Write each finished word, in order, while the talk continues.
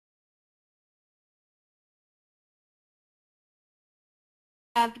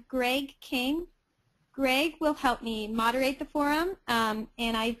have Greg King. Greg will help me moderate the forum, and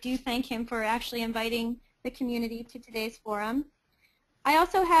I do thank him for actually inviting the community to today's forum. I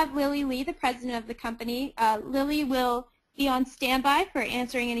also have Lily Lee, the president of the company. Lily will be on standby for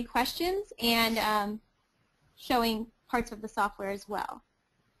answering any questions and showing parts of the software as well.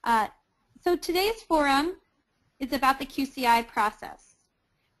 So today's forum is about the QCI process.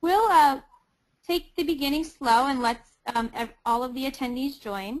 We'll take the beginning slow and let all of the attendees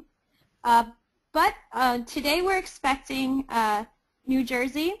join. But today we're expecting New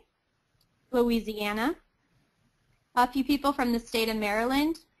Jersey, Louisiana, a few people from the state of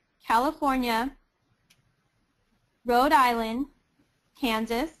Maryland, California, Rhode Island,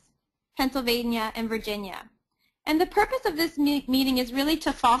 Kansas, Pennsylvania, and Virginia. And the purpose of this meeting is really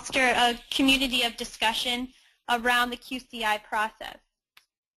to foster a community of discussion around the QCI process.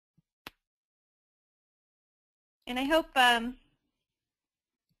 And I hope, I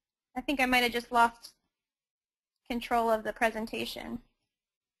think I might have just lost control of the presentation.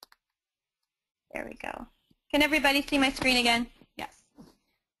 There we go. Can everybody see my screen again? Yes.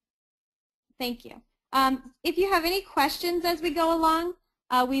 Thank you. If you have any questions as we go along,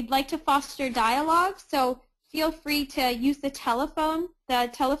 we'd like to foster dialogue, so feel free to use the telephone. The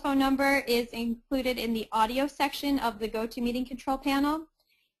telephone number is included in the audio section of the GoToMeeting control panel.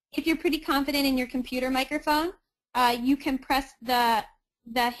 If you're pretty confident in your computer microphone, you can press the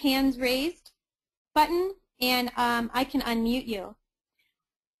hands raised button, and I can unmute you.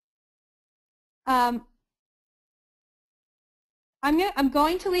 I'm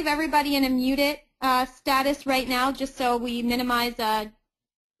going to leave everybody in a muted status right now, just so we minimize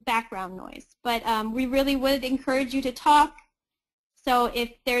background noise. But we really would encourage you to talk. So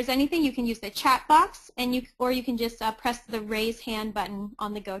if there's anything, you can use the chat box, and or you can just press the raise hand button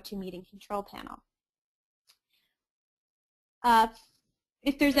on the GoToMeeting control panel.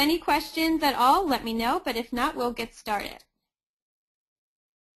 If there's any questions at all, let me know. But if not, we'll get started.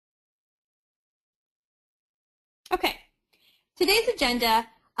 Okay. Today's agenda,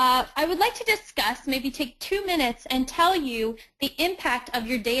 I would like to discuss, maybe take 2 minutes and tell you the impact of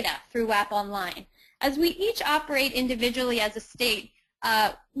your data through WAP Online. As we each operate individually as a state,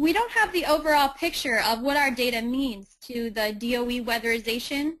 we don't have the overall picture of what our data means to the DOE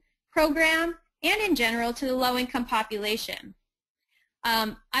weatherization program and in general to the low-income population.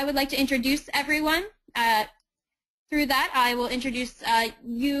 I would like to introduce everyone. Through that, I will introduce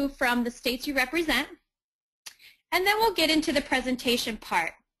you from the states you represent. And then we'll get into the presentation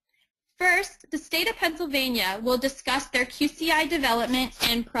part. First, the state of Pennsylvania will discuss their QCI development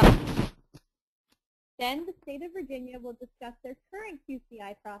and process. Then the state of Virginia will discuss their current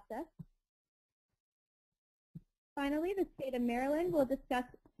QCI process. Finally, the state of Maryland will discuss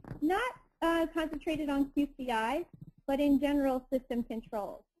not concentrated on QCI, but in general system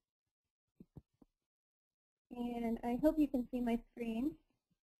controls. And I hope you can see my screen.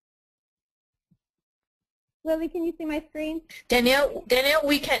 Lily, can you see my screen? Danielle,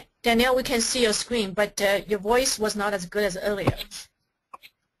 we can see your screen, but your voice was not as good as earlier.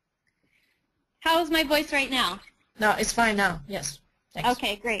 How is my voice right now? No, it's fine now. Yes. Thanks.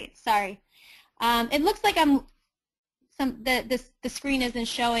 Okay, great. Sorry. It looks like the screen isn't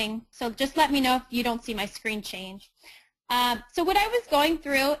showing, so just let me know if you don't see my screen change. So what I was going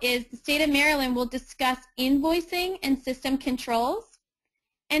through is the state of Maryland will discuss invoicing and system controls,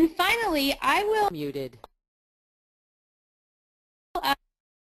 and finally, I will muted.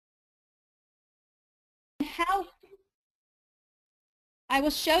 I will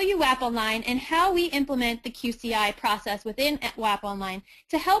show you WAP Online and how we implement the QCI process within WAP Online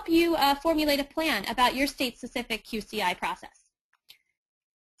to help you formulate a plan about your state-specific QCI process.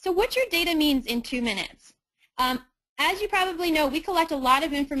 So what your data means in 2 minutes. As you probably know, we collect a lot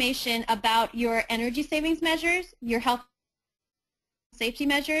of information about your energy savings measures, your health and safety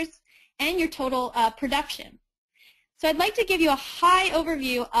measures, and your total production. So I'd like to give you a high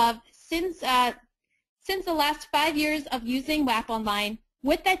overview of since the last 5 years of using WAP Online,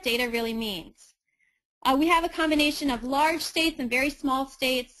 what that data really means. We have a combination of large states and very small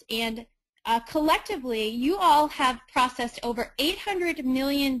states, and collectively, you all have processed over $800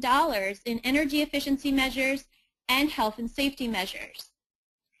 million in energy efficiency measures and health and safety measures.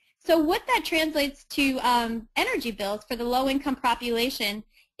 So what that translates to energy bills for the low-income population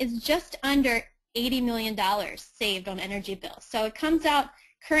is just under $80 million saved on energy bills. So it comes out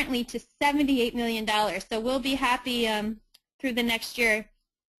currently to $78 million. So we'll be happy through the next year.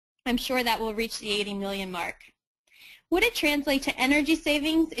 I'm sure that will reach the 80 million mark. What it translates to energy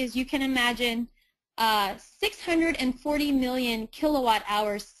savings is, you can imagine 640 million kilowatt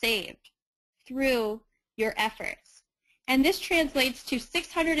hours saved through your efforts. and this translates to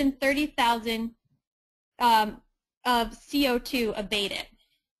 630,000 of CO2 abated.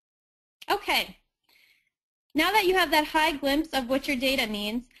 Okay, now that you have that high glimpse of what your data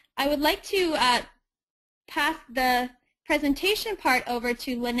means, I would like to pass the presentation part over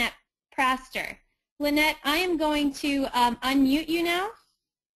to Lynette Praster. Lynette, I am going to unmute you now.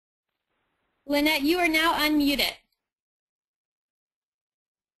 Lynette, you are now unmuted.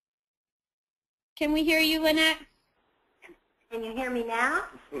 Can we hear you, Lynette? Can you hear me now?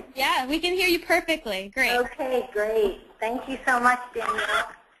 Yeah, we can hear you perfectly. Great. Okay, great. Thank you so much,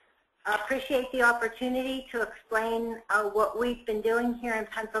 Danielle. I appreciate the opportunity to explain what we've been doing here in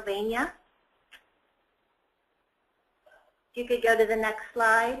Pennsylvania. If you could go to the next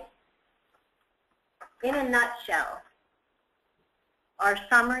slide. In a nutshell, our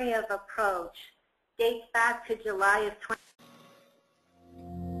summary of approach dates back to July of 20.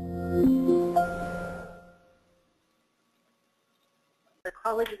 The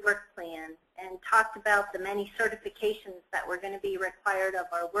Quality Work Plan and talked about the many certifications that were going to be required of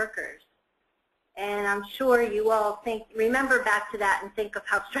our workers. And I'm sure you all remember back to that and think of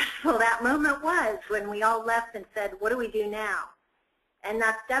how stressful that moment was when we all left and said, what do we do now? And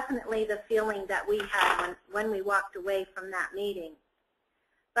that's definitely the feeling that we had when we walked away from that meeting.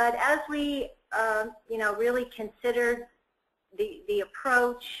 But as we really considered the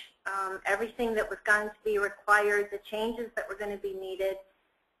approach, everything that was going to be required, the changes that were going to be needed,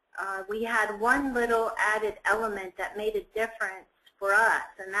 we had one little added element that made a difference for us,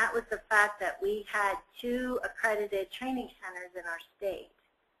 and that was the fact that we had 2 accredited training centers in our state.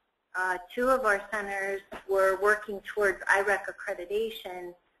 2 of our centers were working towards IREC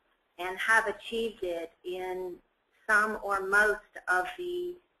accreditation and have achieved it in some or most of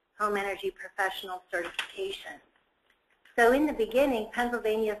the home energy professional certifications. So in the beginning,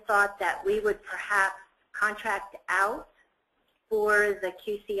 Pennsylvania thought that we would perhaps contract out for the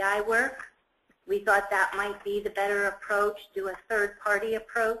QCI work. We thought that might be the better approach, do a third-party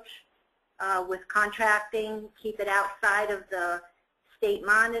approach with contracting, keep it outside of the state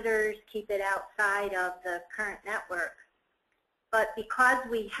monitors, keep it outside of the current network. But because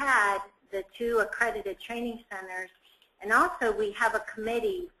we had the 2 accredited training centers, and also we have a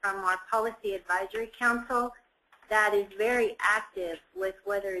committee from our Policy Advisory Council that is very active with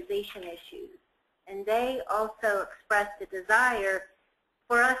weatherization issues. And they also expressed a desire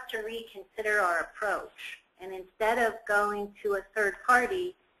for us to reconsider our approach. And instead of going to a third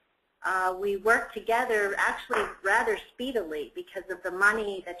party, we worked together actually rather speedily because of the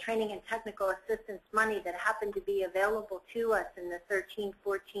money, the training and technical assistance money that happened to be available to us in the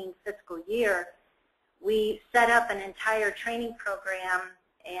 13-14 fiscal year. We set up an entire training program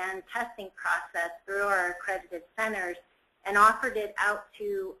and testing process through our accredited centers and offered it out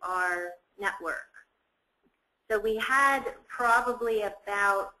to our network. So we had probably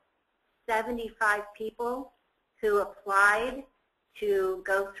about 75 people who applied to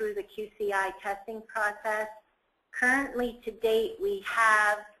go through the QCI testing process. Currently, to date, we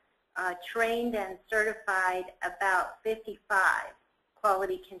have trained and certified about 55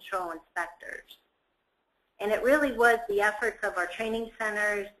 quality control inspectors. And it really was the efforts of our training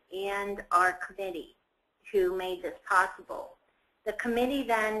centers and our committee who made this possible. The committee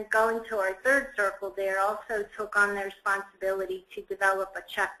then, going to our third circle there, also took on the responsibility to develop a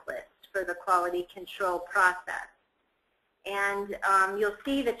checklist for the quality control process. And you'll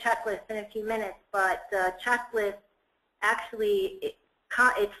see the checklist in a few minutes, but the checklist actually,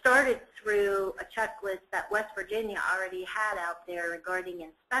 it started through a checklist that West Virginia already had out there regarding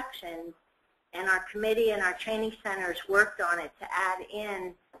inspections, and our committee and our training centers worked on it to add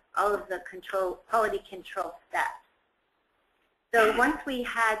in all of the quality control steps. So once we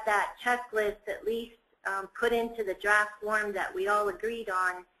had that checklist at least put into the draft form that we all agreed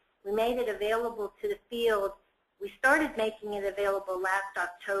on, we made it available to the field. We started making it available last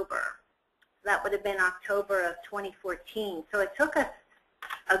October. That would have been October of 2014. So it took us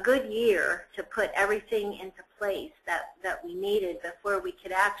a good year to put everything into place that we needed before we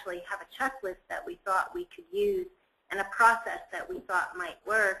could actually have a checklist that we thought we could use and a process that we thought might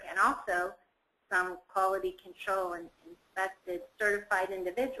work, and also some quality control and inspected certified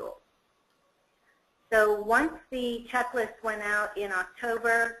individuals. So once the checklist went out in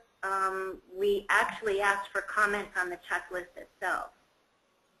October, we actually asked for comments on the checklist itself.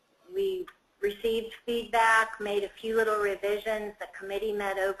 We received feedback, made a few little revisions. The committee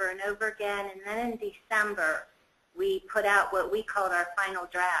met over and over again, and then in December, we put out what we called our final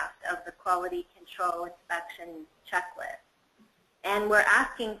draft of the quality control inspection checklist. And we're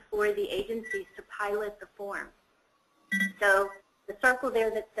asking for the agencies to pilot the form. So the circle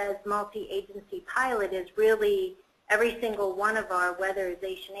there that says multi-agency pilot is really every single one of our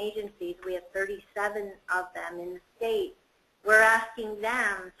weatherization agencies, we have 37 of them in the state, we're asking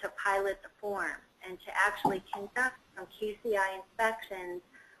them to pilot the form and to actually conduct some QCI inspections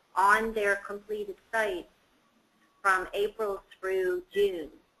on their completed sites from April through June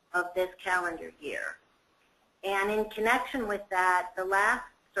of this calendar year. And in connection with that, the last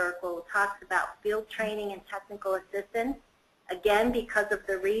circle talks about field training and technical assistance. Again, because of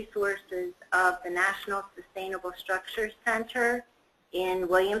the resources of the National Sustainable Structures Center in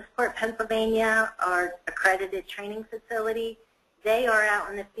Williamsport, Pennsylvania, our accredited training facility, they are out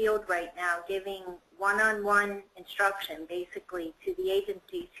in the field right now giving one-on-one instruction basically to the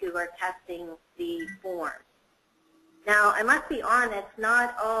agencies who are testing the form. Now, I must be honest,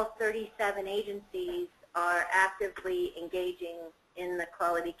 not all 37 agencies are actively engaging in the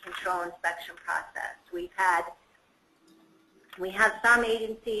quality control inspection process. We have some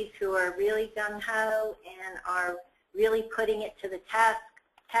agencies who are really gung-ho and are really putting it to the test.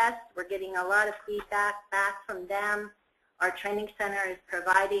 We're getting a lot of feedback back from them. Our training center is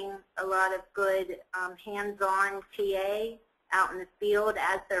providing a lot of good hands-on TA out in the field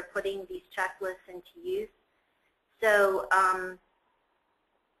as they're putting these checklists into use. So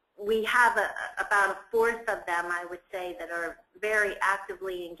we have about a fourth of them, I would say, that are very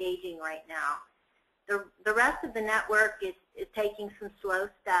actively engaging right now. The rest of the network is taking some slow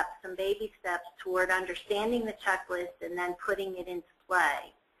steps, some baby steps toward understanding the checklist and then putting it into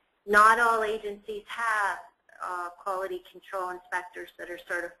play. Not all agencies have quality control inspectors that are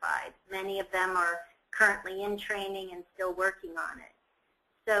certified. Many of them are currently in training and still working on it.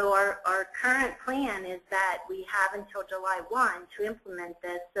 So our current plan is that we have until July 1 to implement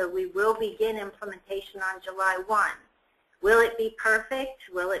this, so we will begin implementation on July 1. Will it be perfect?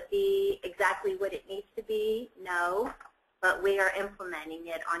 Will it be exactly what it needs to be? No, but we are implementing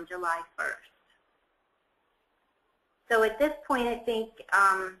it on July 1st. So at this point, I think,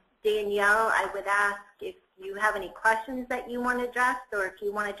 Danielle, I would ask if you have any questions that you want addressed or if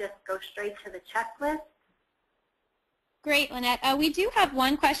you want to just go straight to the checklist. Great, Lynette. We do have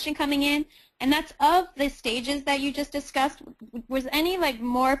one question coming in, and that's of the stages that you just discussed. Was any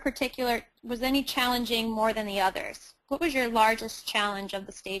more particular? Was any challenging more than the others? What was your largest challenge of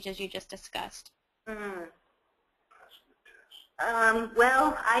the stages you just discussed? Well,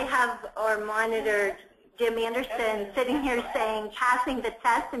 I have our monitor, Jim Anderson, sitting here saying passing the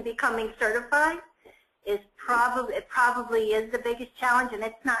test and becoming certified is probably is the biggest challenge, and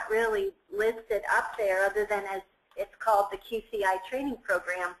it's not really listed up there other than as it's called the QCI training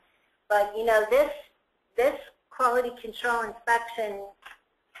program. But you know, this quality control inspection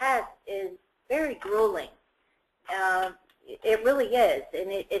test is very grueling. It really is,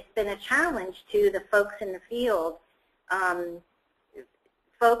 and it's been a challenge to the folks in the field.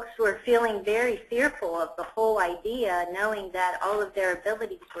 Folks were feeling very fearful of the whole idea, knowing that all of their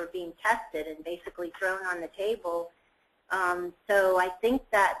abilities were being tested and basically thrown on the table. So I think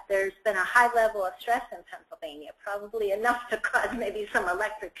that there's been a high level of stress in Pennsylvania, probably enough to cause maybe some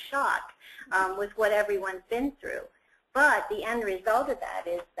electric shock with what everyone's been through. But the end result of that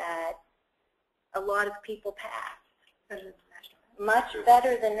is that a lot of people passed. Much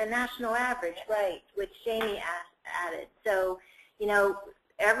better than the national average, right, which Jamie added. So, you know,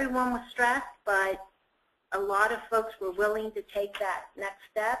 everyone was stressed, but a lot of folks were willing to take that next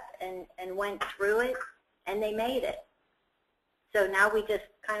step and went through it, and they made it. So now we just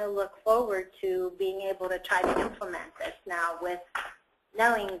kind of look forward to being able to try to implement this now with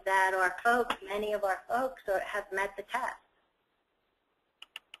knowing that our folks, many of our folks have met the test.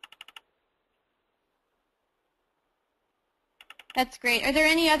 That's great. Are there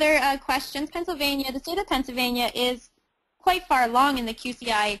any other questions? The state of Pennsylvania is quite far along in the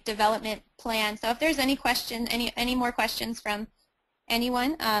QCI development plan. So if there's any question, any more questions from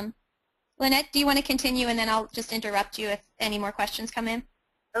anyone, Lynette, do you want to continue, and then I'll just interrupt you if any more questions come in?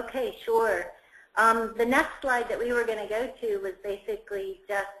 Okay, sure. The next slide that we were going to go to was basically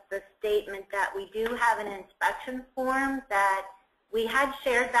just the statement that we do have an inspection form that we had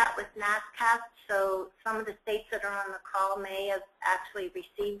shared that with NASCAP, so some of the states that are on the call may have actually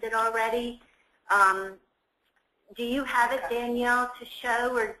received it already. Do you have it, Danielle, to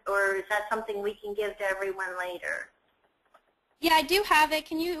show, or is that something we can give to everyone later? Yeah, I do have it.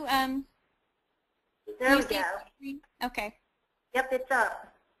 Can you? There we go. Okay. Yep, it's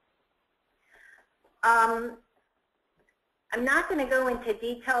up. I'm not going to go into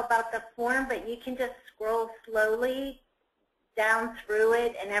detail about the form, but you can just scroll slowly down through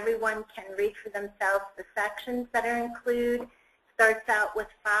it, and everyone can read for themselves the sections that are included. Starts out with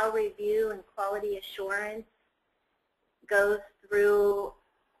file review and quality assurance, goes through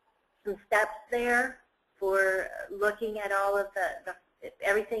some steps there for looking at all of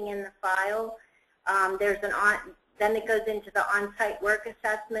everything in the file. Then it goes into the on-site work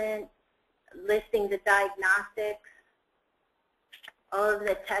assessment, listing the diagnostics, all of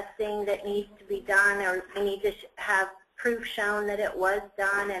the testing that needs to be done, or we need to have proof shown that it was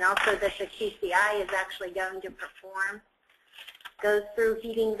done, and also that the QCI is actually going to perform. Goes through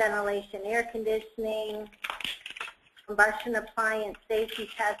heating, ventilation, air conditioning, combustion appliance safety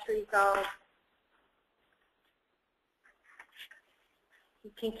test results.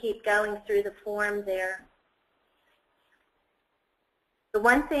 You can keep going through the form there. The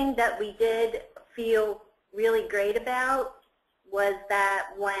one thing that we did feel really great about was that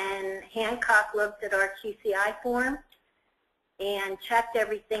when Hancock looked at our QCI form and checked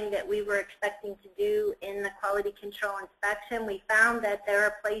everything that we were expecting to do in the quality control inspection, we found that there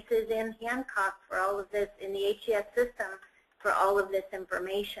are places in Hancock for all of this, in the HES system, for all of this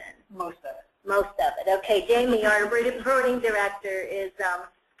information. Most of it. Most of it. Okay, Jamie, our reporting director, is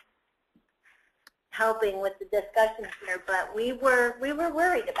helping with the discussion here, but we were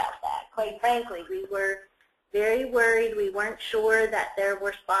worried about that. Quite frankly, we were very worried. We weren't sure that there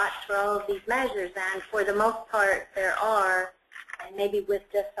were spots for all of these measures, and for the most part, there are. And maybe with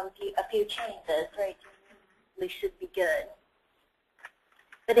just a few changes, right? We should be good.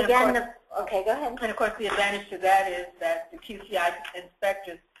 But again, okay, go ahead. And of course, the advantage to that is that the QCI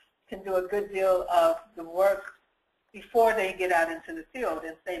inspectors can do a good deal of the work before they get out into the field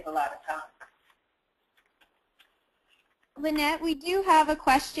and save a lot of time. Lynette, we do have a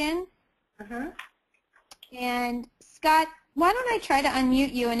question. And Scott, why don't I try to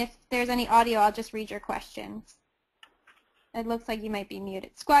unmute you, and if there's any audio, I'll just read your question. It looks like you might be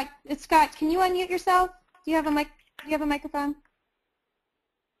muted. Scott, can you unmute yourself? Do you have a mic? Do you have a microphone?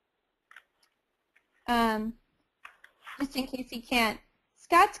 Just in case he can't.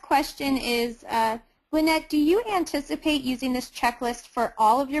 Scott's question is, Lynette, do you anticipate using this checklist for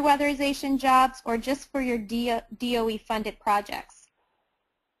all of your weatherization jobs or just for your DOE-funded projects?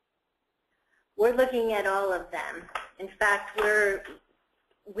 We're looking at all of them. In fact, the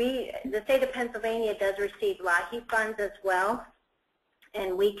state of Pennsylvania does receive LIHEAP funds as well,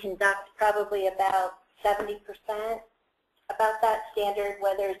 and we conduct probably about 70% about that standard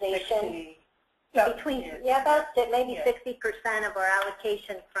weatherization. About maybe 60% of our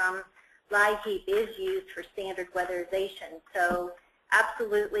allocation from LIHEAP is used for standard weatherization. So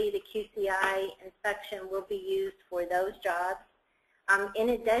absolutely, the QCI inspection will be used for those jobs. In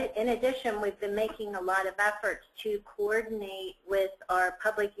addition, we've been making a lot of efforts to coordinate with our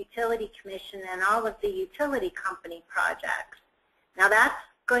Public Utility Commission and all of the utility company projects. Now that's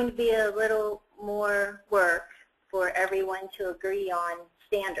going to be a little more work for everyone to agree on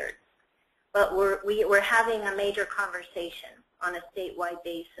standards, but we're having a major conversation on a statewide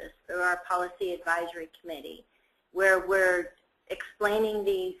basis through our Policy Advisory Committee, where we're explaining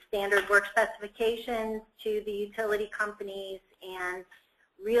the standard work specifications to the utility companies and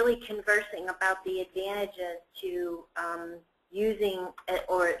really conversing about the advantages to using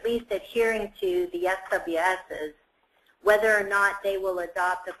or at least adhering to the SWSs. Whether or not they will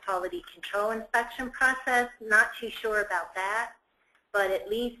adopt a quality control inspection process, not too sure about that, but at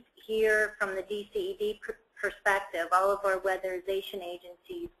least here from the DCED perspective, all of our weatherization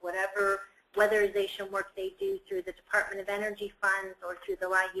agencies, whatever weatherization work they do through the Department of Energy funds or through the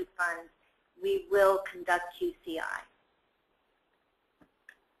LIHEAP funds, we will conduct QCI.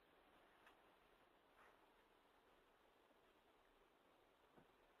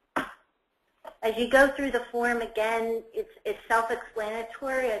 As you go through the form, again, it's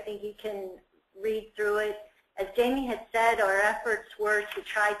self-explanatory. I think you can read through it. As Jamie had said, our efforts were to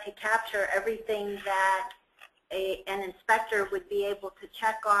try to capture everything that an inspector would be able to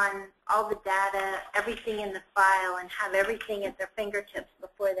check on, all the data, everything in the file, and have everything at their fingertips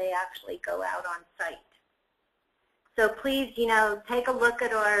before they actually go out on site. So please, take a look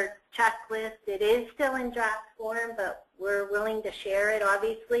at our checklist. It is still in draft form, but we're willing to share it,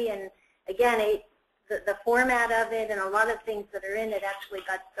 obviously. And again, the format of it and a lot of things that are in it actually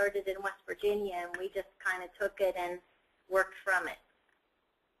got started in West Virginia, and we just kind of took it and worked from it.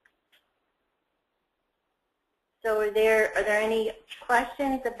 So are there any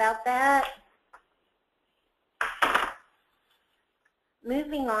questions about that?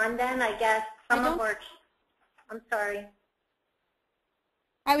 Moving on then, I guess some of our, I'm sorry.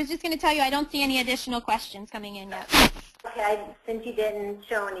 I was just going to tell you I don't see any additional questions coming in yet. Okay, since you didn't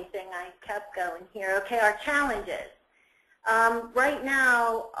show anything, I kept going here. Okay, our challenges. Right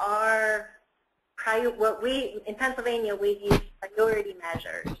now, in Pennsylvania, we've used priority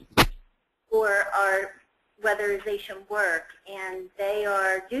measures for our weatherization work, and they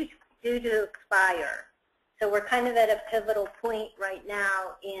are due to expire So we're kind of at a pivotal point right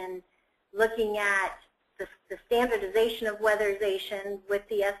now in looking at the standardization of weatherization with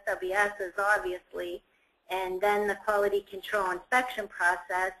the SWSs, obviously, and then the quality control inspection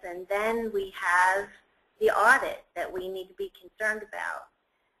process, and then we have the audit that we need to be concerned about.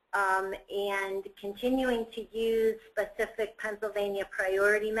 And continuing to use specific Pennsylvania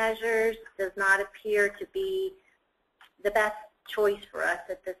priority measures does not appear to be the best choice for us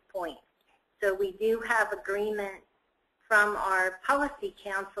at this point. So we do have agreement from our policy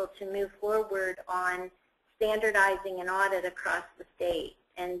council to move forward on standardizing an audit across the state.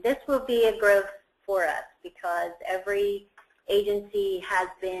 And this will be a growth for us because every agency has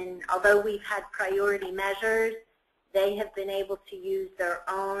been, although we've had priority measures, they have been able to use their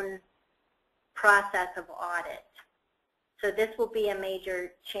own process of audit. So this will be a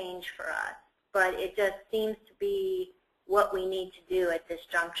major change for us, but it just seems to be what we need to do at this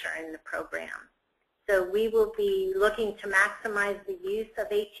juncture in the program. So we will be looking to maximize the use of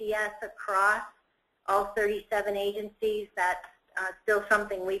HES across all 37 agencies. That's still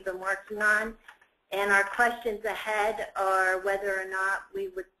something we've been working on. And our questions ahead are whether or not we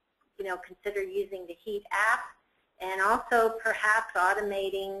would, consider using the HEAT app, and also perhaps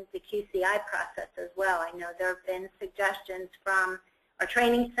automating the QCI process as well. I know there have been suggestions from our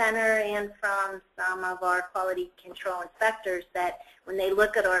training center and from some of our quality control inspectors that when they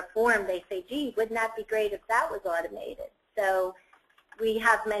look at our form, they say, gee, wouldn't that be great if that was automated? So we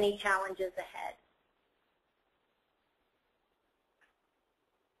have many challenges ahead.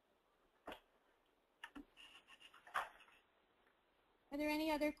 Are there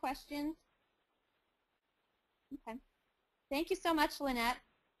any other questions? Okay. Thank you so much, Lynette.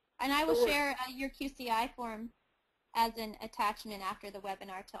 And I will share your QCI form as an attachment after the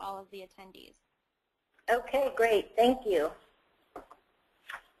webinar to all of the attendees. Okay, great. Thank you.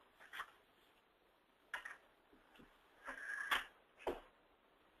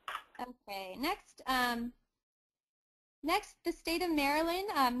 Okay, next, the state of Maryland,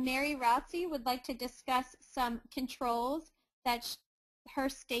 Mary Routzy would like to discuss some controls that her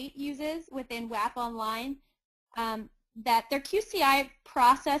state uses within WAP Online. That their QCI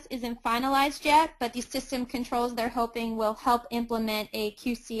process isn't finalized yet, but the system controls they're hoping will help implement a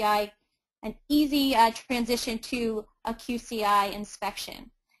QCI, an easy transition to a QCI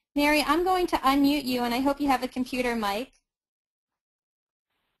inspection. Mary, I'm going to unmute you, and I hope you have a computer mic.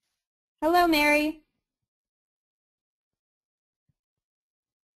 Hello, Mary.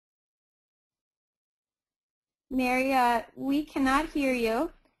 Mary, we cannot hear you.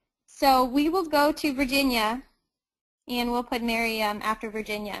 So we will go to Virginia, and we'll put Mary after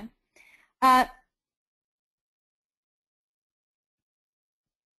Virginia. I'm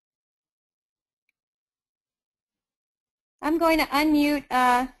going to unmute.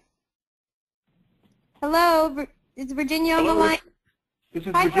 Hello, is Virginia on the line? This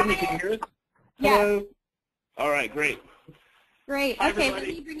is Virginia. Can you hear us? Hello. Yes. All right, great. Great. Hi, okay, everybody.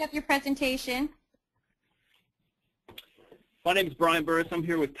 let me bring up your presentation. My name is Brian Burris. I'm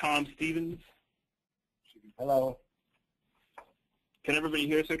here with Tom Stevens. Hello. Can everybody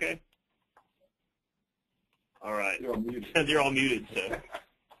hear us okay? All right. You're all muted. You're all muted, so.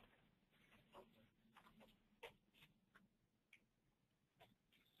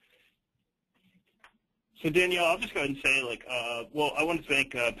 So Danielle, I'll just go ahead and say, well, I want to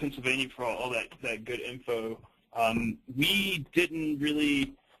thank Pennsylvania for all that good info. We didn't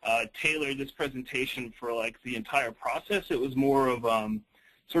really tailor this presentation for the entire process. It was more of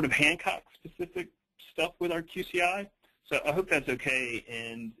sort of Hancock-specific stuff with our QCI. So I hope that's okay,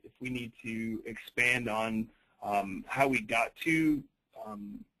 and if we need to expand on how we got to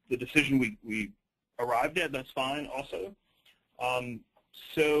the decision we arrived at, that's fine also.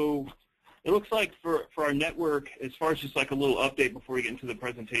 So it looks like for our network, as far as just a little update before we get into the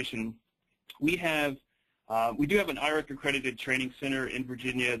presentation, we do have an IREC accredited training center in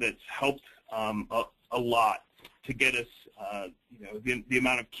Virginia that's helped a lot to get us the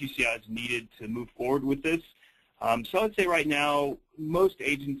amount of QCIs needed to move forward with this. So I would say right now, most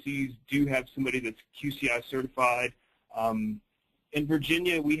agencies do have somebody that's QCI certified. In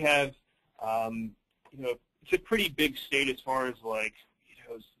Virginia, we have, it's a pretty big state as far as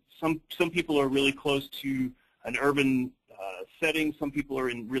some people are really close to an urban setting. Some people are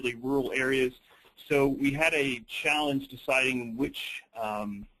in really rural areas. So we had a challenge deciding which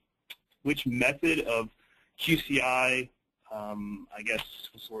method of QCI, I guess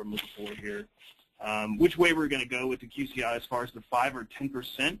what's the word I'm looking for here, which way we're going to go with the QCI as far as the 5 or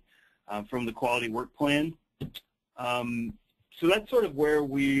 10% from the quality work plan. So that's sort of where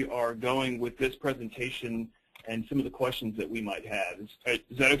we are going with this presentation and some of the questions that we might have.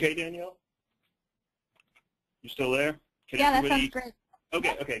 Is that okay, Danielle? You still there? Can Yeah, that everybody... sounds great.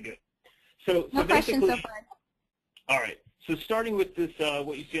 Okay, okay, good. So No questions so far. All right. So starting with this,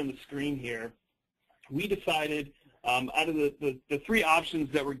 what you see on the screen here, we decided out of the three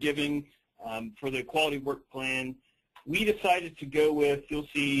options that we're giving for the quality work plan, we decided to go with, you'll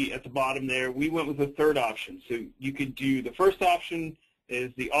see at the bottom there, we went with the third option. So you could do, the first option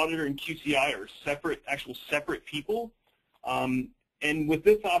is the auditor and QCI are separate, actual separate people. And with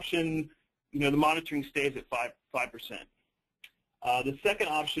this option, the monitoring stays at 5%. The second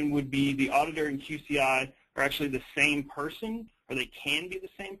option would be the auditor and QCI are actually the same person, or they can be the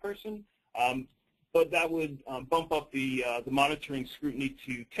same person, but that would bump up the monitoring scrutiny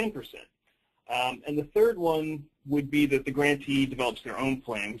to 10%. And the third one would be that the grantee develops their own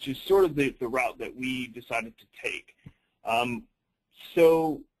plan, which is sort of the route that we decided to take.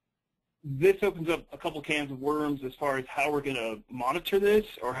 So this opens up a couple cans of worms as far as how we're going to monitor this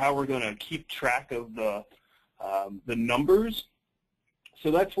or how we're going to keep track of the numbers.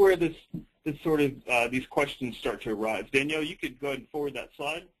 So that's where this sort of these questions start to arise. Danielle, you could go ahead and forward that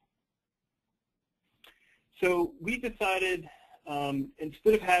slide. So we decided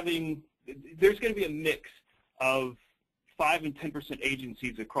instead of having, there's going to be a mix of 5 and 10%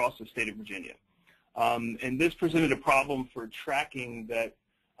 agencies across the state of Virginia. And this presented a problem for tracking that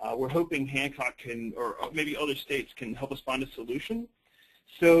we're hoping Hancock can, or maybe other states can help us find a solution.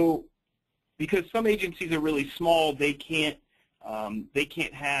 So because some agencies are really small, they can't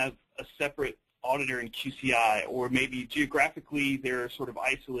have a separate auditor and QCI, or maybe geographically they're sort of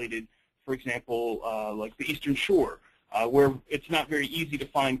isolated, for example, like the Eastern Shore, where it's not very easy to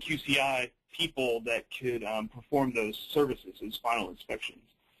find QCI people that could perform those services as final inspections.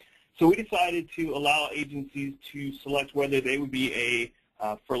 So we decided to allow agencies to select whether they would be a,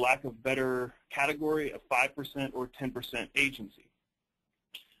 for lack of better category, a 5% or 10% agency.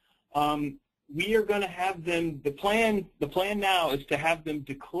 We are going to have them, the plan now is to have them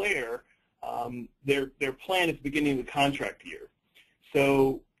declare their plan at the beginning of the contract year.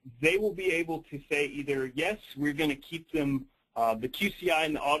 So they will be able to say either, yes, we're going to keep them, the QCI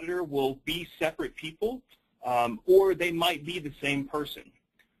and the auditor will be separate people, or they might be the same person.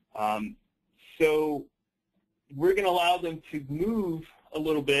 So we're going to allow them to move a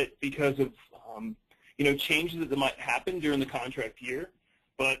little bit because of changes that might happen during the contract year.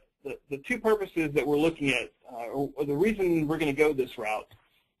 But the two purposes that we're looking at, or the reason we're going to go this route,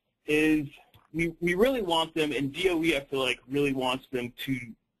 is we really want them, and DOE I feel like really wants them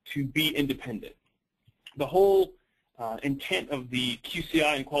to be independent. The whole intent of the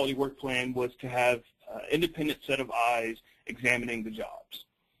QCI and Quality Work Plan was to have an independent set of eyes examining the jobs.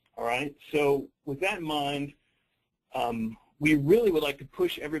 All right. So with that in mind, we really would like to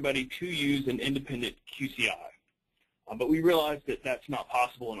push everybody to use an independent QCI. But we realize that that's not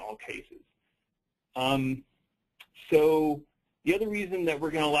possible in all cases. So the other reason that we're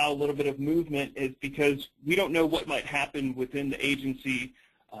going to allow a little bit of movement is because we don't know what might happen within the agency,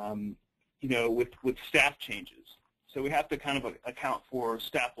 with staff changes. So we have to kind of account for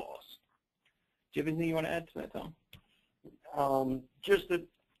staff loss. Do you have anything you want to add to that, Tom? Just that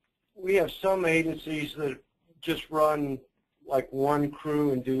we have some agencies that just run like one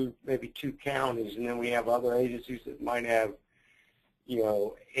crew and do maybe 2 counties, and then we have other agencies that might have,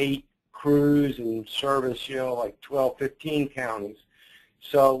 8 crews and service, like 12, 15 counties.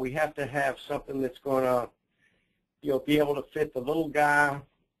 So we have to have something that's going to, be able to fit the little guy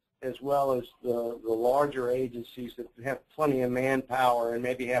as well as the larger agencies that have plenty of manpower and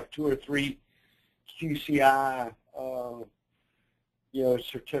maybe have 2 or 3 QCI,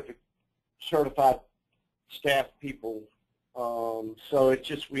 certified staff people. So it's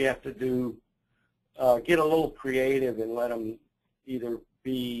just we have to do get a little creative and let them either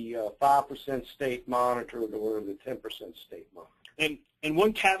be 5% state monitored or the 10% state monitored. And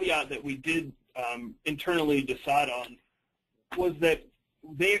one caveat that we did internally decide on was that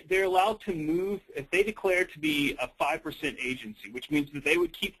they're allowed to move if they declare to be a 5% agency, which means that they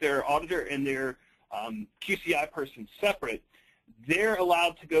would keep their auditor and their QCI person separate. They're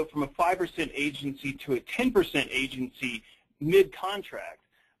allowed to go from a 5% agency to a 10% agency mid-contract,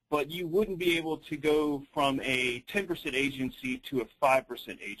 but you wouldn't be able to go from a 10% agency to a 5%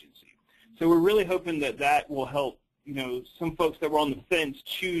 agency. So we're really hoping that that will help, some folks that were on the fence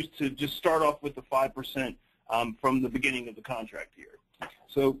choose to just start off with the 5% from the beginning of the contract year.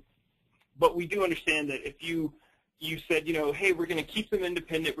 So, but we do understand that if you said, hey, we're going to keep them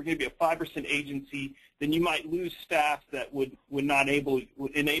independent, we're going to be a 5% agency, then you might lose staff that would not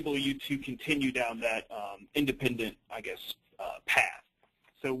enable you to continue down that independent, I guess, path.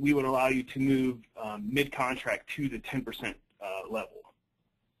 So we would allow you to move mid-contract to the 10% level.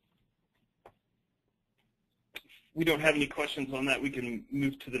 we don't have any questions on that, we can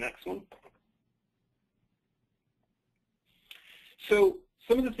move to the next one. So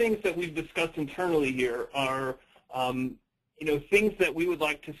some of the things that we've discussed internally here are things that we would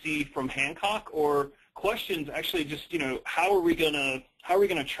like to see from Hancock, or questions actually just, how are we gonna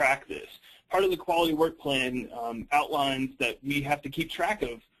track this? Part of the quality work plan outlines that we have to keep track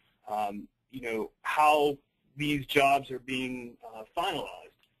of, how these jobs are being finalized.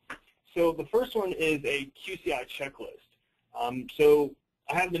 So the first one is a QCI checklist. So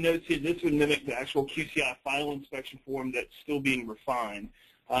I have the notes here. This would mimic the actual QCI final inspection form that's still being refined.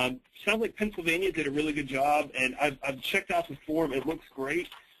 Sounds like Pennsylvania did a really good job, and I've checked out the form. It looks great.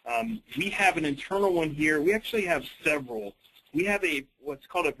 We have an internal one here. We actually have several. We have what's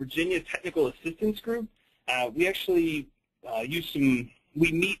called a Virginia Technical Assistance Group. We actually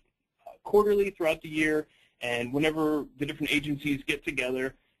we meet quarterly throughout the year, and whenever the different agencies get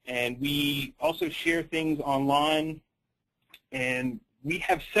together, and we also share things online, and we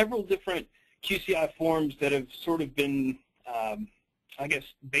have several different QCI forms that have sort of been, I guess,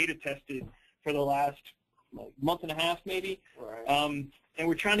 beta tested for the last month and a half maybe. Right. And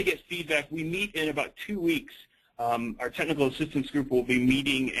we're trying to get feedback. We meet in about 2 weeks. Our technical assistance group will be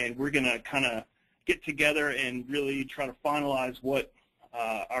meeting, and we're going to kind of get together and really try to finalize what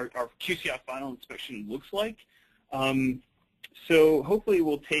our QCI final inspection looks like. So hopefully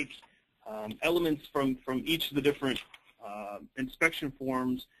we'll take elements from each of the different inspection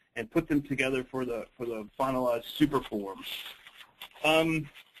forms and put them together for the finalized super form.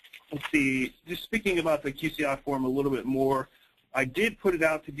 Let's see, just speaking about the QCI form a little bit more, I did put it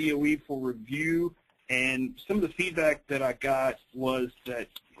out to DOE for review, and some of the feedback that I got was that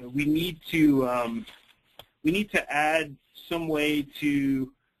we need to add some way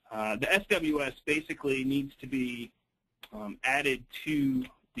to the SWS basically needs to be added to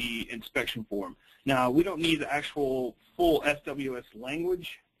the inspection form. Now, we don't need the actual full SWS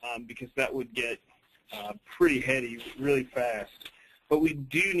language because that would get pretty heady really fast. But we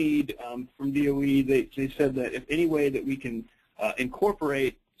do need, from DOE, they said that if any way that we can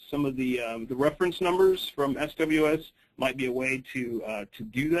incorporate some of the reference numbers from SWS might be a way to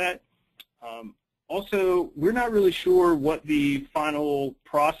do that. Also, we're not really sure what the final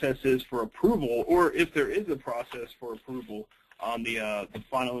process is for approval, or if there is a process for approval on the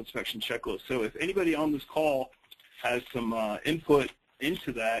final inspection checklist. So if anybody on this call has some input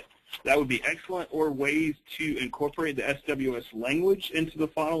into that, that would be excellent, or ways to incorporate the SWS language into the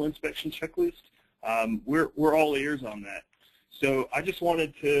final inspection checklist. We're all ears on that. So I just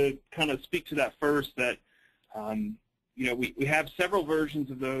wanted to kind of speak to that first, that we have several versions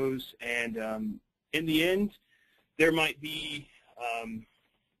of those, and in the end, there might be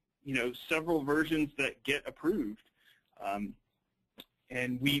several versions that get approved.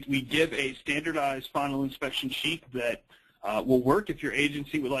 And we give a standardized final inspection sheet that will work if your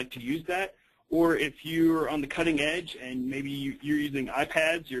agency would like to use that, or if you're on the cutting edge and maybe you're using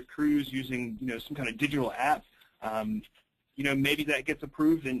iPads, your crew's using some kind of digital app, maybe that gets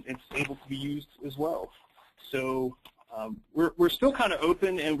approved and it's able to be used as well. So we're still kind of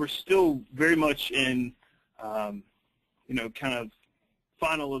open, and we're still very much in kind of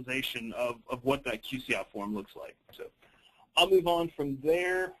finalization of what that QCI form looks like. So I'll move on from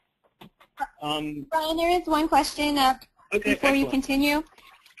there. Brian, there is one question before excellent. you continue,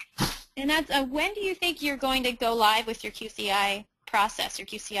 and that's when do you think you're going to go live with your QCI process, your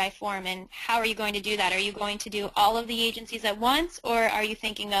QCI form, and how are you going to do that? Are you going to do all of the agencies at once, or are you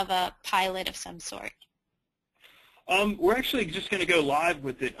thinking of a pilot of some sort? We're actually just going to go live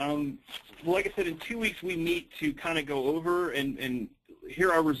with it. Like I said, in 2 weeks we meet to kind of go over and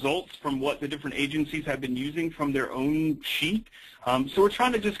hear our results from what the different agencies have been using from their own sheet. So we're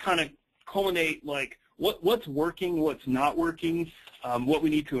trying to just kind of culminate like what's working, what's not working, what we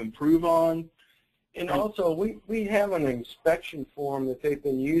need to improve on. And also, we have an inspection form that they've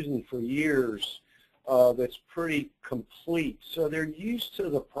been using for years that's pretty complete. So they're used to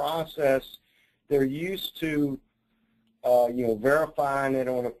the process. They're used to verifying it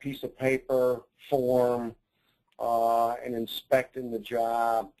on a piece of paper form and inspecting the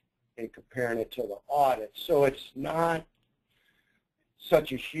job and comparing it to the audit. So it's not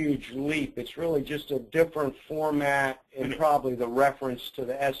such a huge leap. It's really just a different format and probably the reference to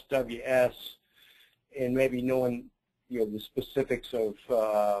the SWS and maybe knowing the specifics of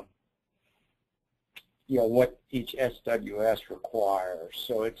what each SWS requires.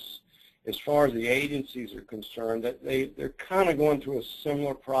 So it's, as far as the agencies are concerned, that they're kind of going through a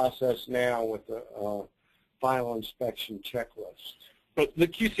similar process now with the final inspection checklist. But the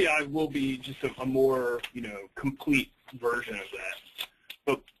QCI will be just a more complete version of that.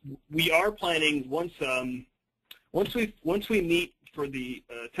 But we are planning once once we meet for the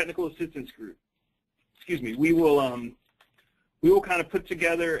technical assistance group, excuse me, we will kind of put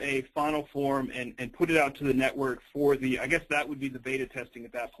together a final form and put it out to the network for the, I guess that would be the beta testing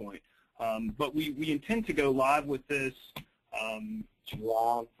at that point. But we intend to go live with this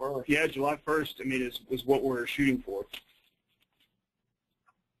July 1st. Yeah, July 1st, I mean, is what we're shooting for.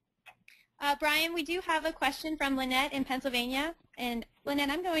 Brian, we do have a question from Lynette in Pennsylvania. And Lynette,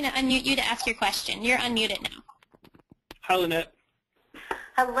 I'm going to unmute you to ask your question. You're unmuted now. Hi, Lynette.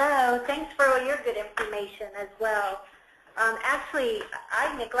 Hello. Thanks for all your good information as well. Actually,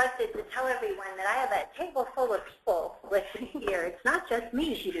 I neglected to tell everyone that I have a table full of people listening here. It's not just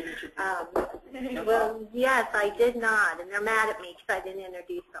me. She didn't introduce them. Well, yes, I did not, and they're mad at me because I didn't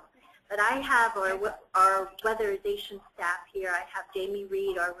introduce them. But I have our weatherization staff here. I have Jamie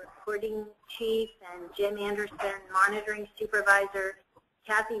Reed, our reporting chief, and Jim Anderson, monitoring supervisor,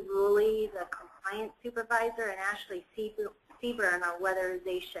 Kathy Ruley, the compliance supervisor, and Ashley Seaburn, our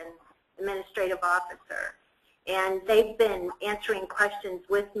weatherization administrative officer. And they've been answering questions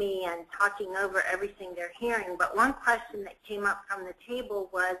with me and talking over everything they're hearing. But one question that came up from the table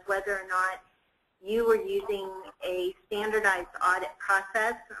was whether or not you were using a standardized audit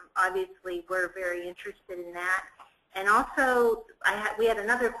process. Obviously, we're very interested in that. And also, we had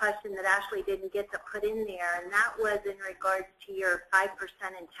another question that Ashley didn't get to put in there, and that was in regards to your 5%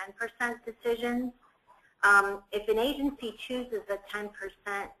 and 10% decisions. If an agency chooses a 10%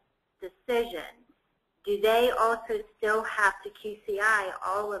 decision, do they also still have to QCI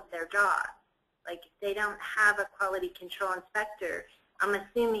all of their jobs? Like if they don't have a quality control inspector, I'm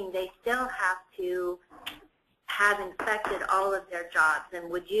assuming they still have to have inspected all of their jobs. And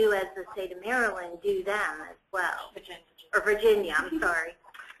would you, as the state of Maryland, do them as well? Or Virginia, I'm sorry.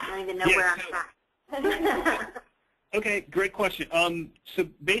 I don't even know where I'm at. Okay, great question. So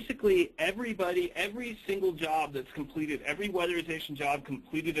basically, every single job that's completed, every weatherization job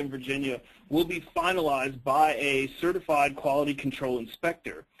completed in Virginia will be finalized by a certified quality control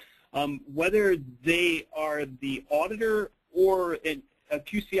inspector. Whether they are the auditor or a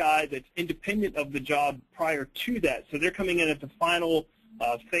QCI that's independent of the job prior to that, so they're coming in at the final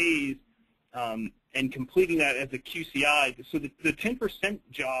phase and completing that as a QCI. So the 10%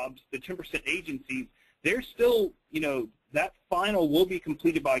 jobs, the 10% agencies, they're still, that final will be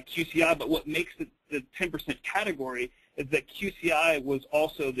completed by QCI, but what makes the 10% category is that QCI was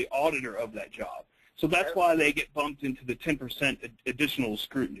also the auditor of that job. So that's why they get bumped into the 10% additional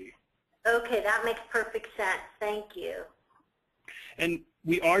scrutiny. Okay, that makes perfect sense. Thank you. And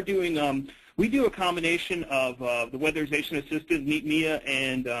we are doing, we do a combination of the weatherization assistant, Meet Mia,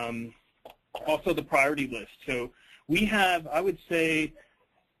 and also the priority list. So we have, I would say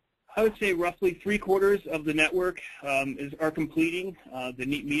roughly 3/4 of the network are completing the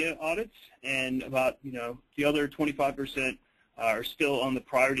Meet Mia audits, and about the other 25% are still on the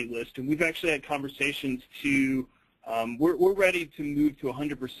priority list. And we've actually had conversations to we're ready to move to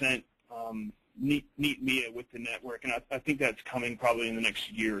 100% Meet Mia with the network, and I think that's coming probably in the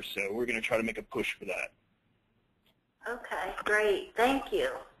next year or so. We're going to try to make a push for that. Okay, great. Thank you.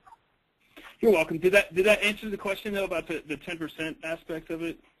 You're welcome. Did that answer the question though about the 10% aspect of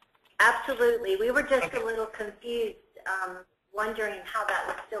it? Absolutely. We were just a little confused, wondering how that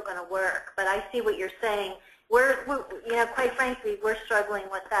was still going to work. But I see what you're saying. We're quite frankly, we're struggling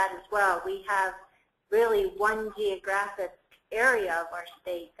with that as well. We have really one geographic area of our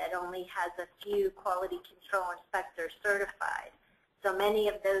state that only has a few quality control inspectors certified. So many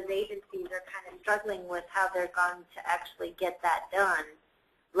of those agencies are kind of struggling with how they're going to actually get that done,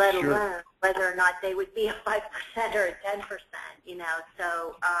 let alone whether or not they would be a 5% or a 10%,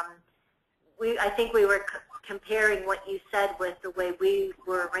 So I think we were comparing what you said with the way we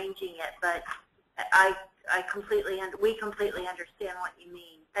were arranging it, but we completely understand what you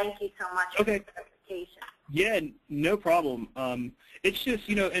mean. Thank you so much for the clarification. Yeah, no problem. It's just,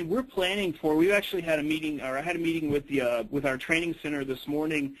 and we're planning for, we actually had a meeting, or I had a meeting with our training center this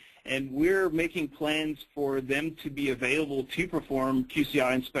morning, and we're making plans for them to be available to perform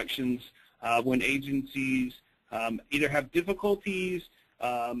QCI inspections when agencies either have difficulties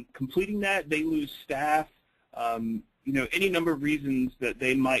completing that, they lose staff, any number of reasons that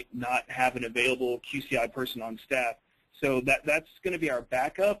they might not have an available QCI person on staff. So that's going to be our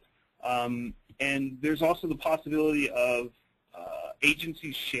backup. And there's also the possibility of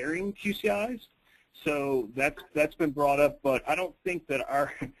agencies sharing QCIs. So that's been brought up, but I don't think that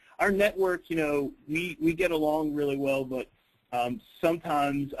our network, we get along really well, but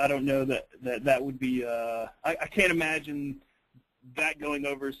sometimes I don't know that would be, I can't imagine that going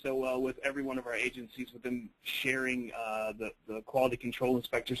over so well with every one of our agencies, with them sharing the quality control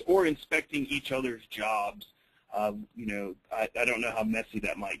inspectors or inspecting each other's jobs. you know, I don't know how messy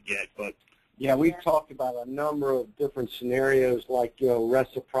that might get, but yeah, we've talked about a number of different scenarios, like, you know,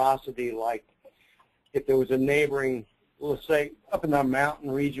 reciprocity, like if there was a neighboring, let's say up in our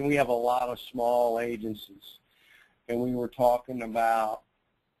mountain region, we have a lot of small agencies, and we were talking about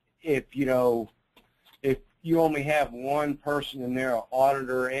if, you know, if you only have one person in there, an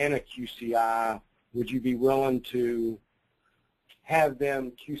auditor and a QCI, would you be willing to have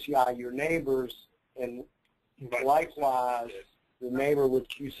them QCI your neighbors, and likewise the neighbor would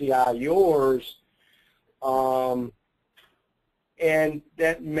QCI yours, and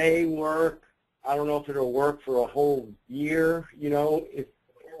that may work. I don't know if it'll work for a whole year, you know, if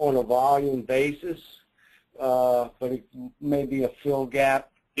on a volume basis, but it may be a fill gap.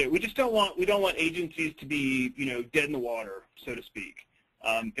 Yeah, we don't want agencies to be, you know, dead in the water, so to speak,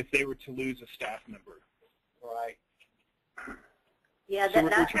 if they were to lose a staff member. Right. Yeah, So we're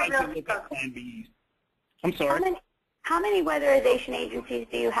that's trying a to real look at Plan B. I'm sorry. How many weatherization agencies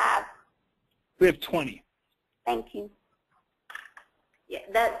do you have? We have 20. Thank you. Yeah,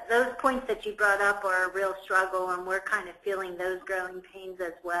 those points that you brought up are a real struggle, and we're kind of feeling those growing pains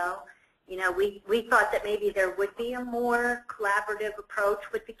as well. You know, we thought that maybe there would be a more collaborative approach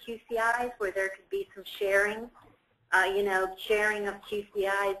with the QCIs where there could be some sharing, you know, sharing of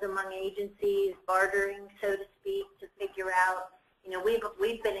QCIs among agencies, bartering, so to speak, to figure out, you know,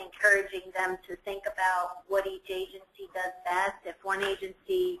 we've been encouraging them to think about what each agency does best. If one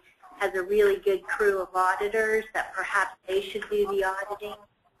agency has a really good crew of auditors, that perhaps they should do the auditing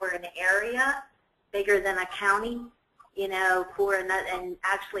for an area bigger than a county, you know, for another, and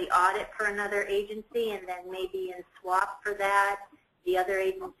actually audit for another agency, and then maybe in swap for that, the other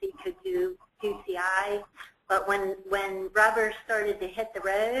agency could do QCI. But when rubber started to hit the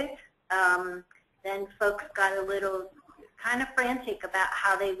road, then folks got a little kind of frantic about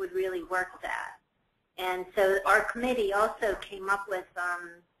how they would really work that. And so our committee also came up with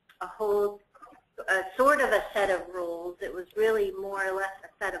a whole sort of a set of rules. It was really more or less a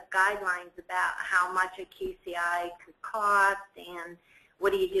set of guidelines about how much a QCI could cost and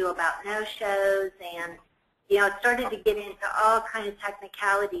what do you do about no-shows. And, you know, it started to get into all kinds of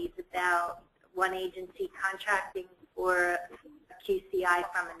technicalities about one agency contracting for a QCI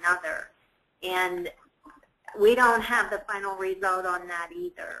from another. And we don't have the final result on that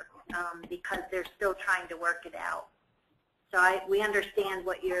either, because they're still trying to work it out. So we understand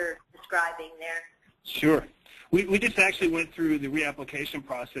what you're describing there. Sure. We just actually went through the reapplication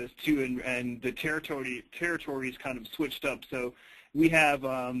process too, and the territories kind of switched up. So we have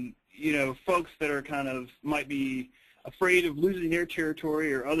you know, folks that are kind of might be afraid of losing their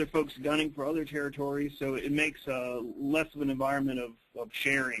territory, or other folks gunning for other territories. So it makes less of an environment of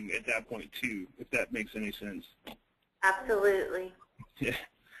sharing at that point too, if that makes any sense. Absolutely. Yeah.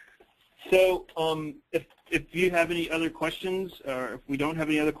 So if you have any other questions, or if we don't have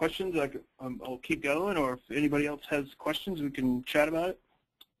any other questions, I'll keep going, or if anybody else has questions, we can chat about it.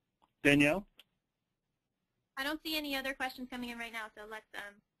 Danielle? I don't see any other questions coming in right now, so let's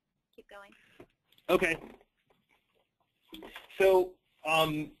keep going. Okay. So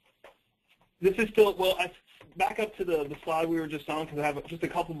this is still, well, I back up to the slide we were just on, because I have just a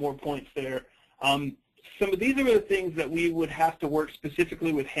couple more points there. Some of these are the things that we would have to work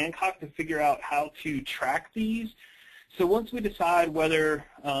specifically with Hancock to figure out how to track these. So once we decide whether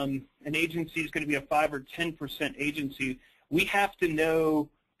an agency is going to be a 5 or 10% agency, we have to know,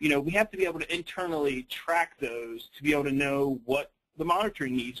 you know, we have to be able to internally track those to be able to know what the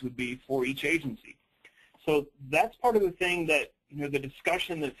monitoring needs would be for each agency. So that's part of the thing that, you know, the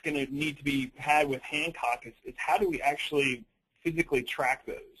discussion that's going to need to be had with Hancock is how do we actually physically track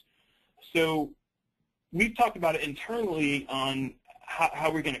those. So we've talked about it internally on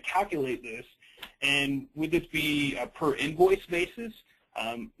how we're going to calculate this, and would this be a per invoice basis?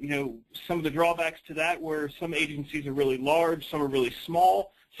 You know, some of the drawbacks to that were some agencies are really large, some are really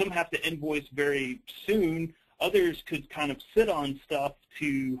small, some have to invoice very soon, others could kind of sit on stuff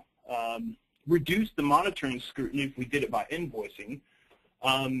to reduce the monitoring scrutiny if we did it by invoicing.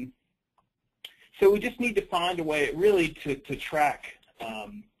 So we just need to find a way really to track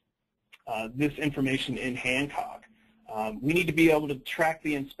this information in Hancock. We need to be able to track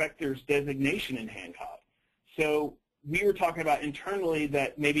the inspector's designation in Hancock. So we were talking about internally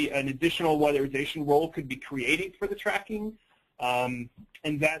that maybe an additional weatherization role could be created for the tracking, and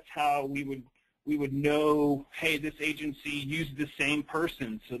that's how we would know, hey, this agency used the same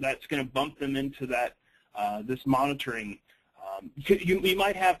person, so that's going to bump them into that this monitoring. You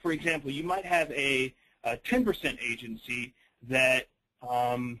might have, for example, you might have a 10% agency that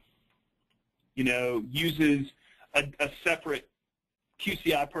you know, uses a separate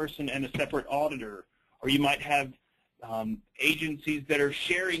QCI person and a separate auditor, or you might have agencies that are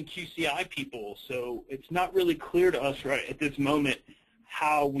sharing QCI people. So it's not really clear to us right at this moment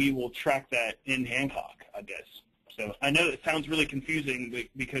how we will track that in Hancock, I guess. So I know it sounds really confusing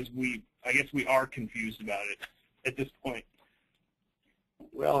because I guess we are confused about it at this point.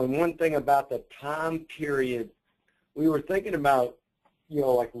 Well, and one thing about the time period, we were thinking about,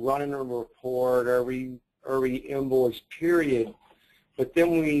 like running a report every invoice period, but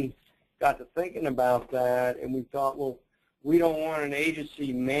then we got to thinking about that, and we thought, well, we don't want an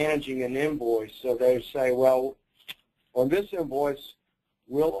agency managing an invoice, so they say, well, on this invoice,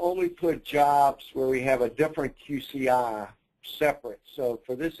 we'll only put jobs where we have a different QCI separate. So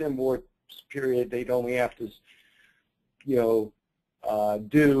for this invoice period, they'd only have to,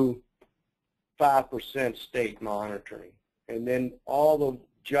 do 5% state monitoring. And then all the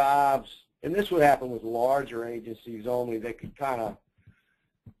jobs, and this would happen with larger agencies only, they could kind of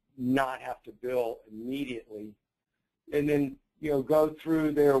not have to bill immediately. And then, go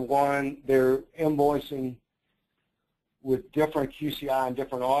through their invoicing with different QCI and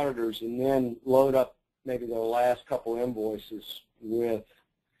different auditors, and then load up maybe the last couple invoices with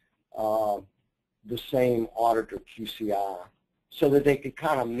the same auditor QCI, so that they could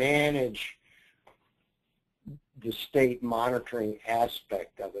kind of manage the state monitoring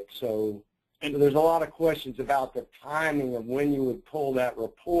aspect of it. So there's a lot of questions about the timing of when you would pull that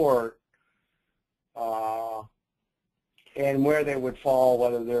report and where they would fall,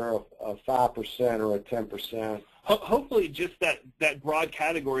 whether they're a 5% or a 10%. Hopefully just that broad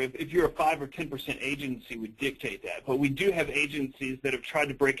category of if you're a 5 or 10% agency would dictate that. But we do have agencies that have tried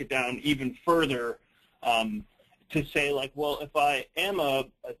to break it down even further to say, like, well, if I am a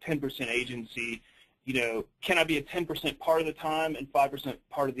 10% agency, can I be a 10% part of the time and 5%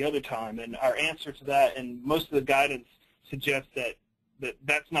 part of the other time? And our answer to that, and most of the guidance suggests that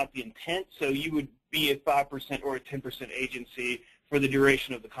that's not the intent, so you would be a 5% or a 10% agency for the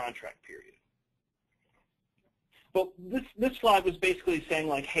duration of the contract period. But this slide was basically saying,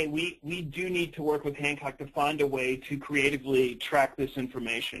 like, hey, we do need to work with Hancock to find a way to creatively track this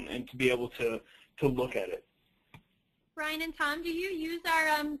information and to be able to look at it. Brian and Tom, do you use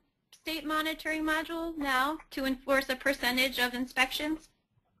our state monitoring module now to enforce a percentage of inspections?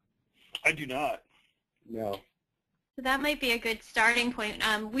 I do not. No. So that might be a good starting point.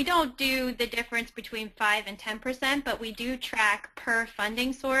 We don't do the difference between 5 and 10%, but we do track per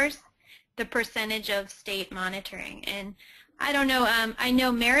funding source the percentage of state monitoring. And I don't know, I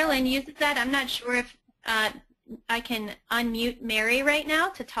know Marilyn uses that. I'm not sure if I can unmute Mary right now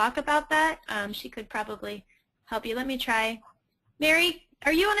to talk about that. She could probably help you. Let me try. Mary,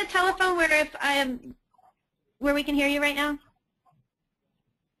 are you on a telephone where we can hear you right now?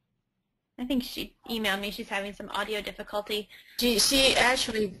 I think she emailed me. She's having some audio difficulty. She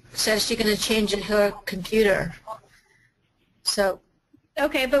actually said she's going to change her computer. So.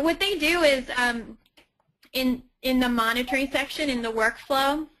 Okay, but what they do is in the monitoring section in the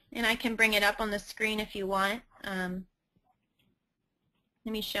workflow, and I can bring it up on the screen if you want. Let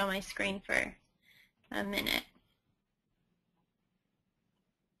me show my screen for a minute.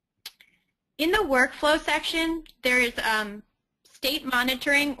 In the workflow section, there is state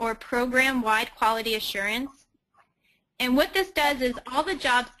monitoring or program-wide quality assurance. And what this does is all the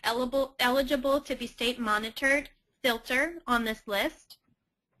jobs eligible to be state monitored filter on this list.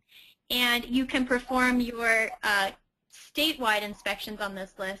 And you can perform your statewide inspections on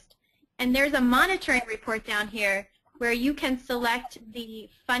this list. And there's a monitoring report down here where you can select the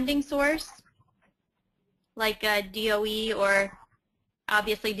funding source, like DOE or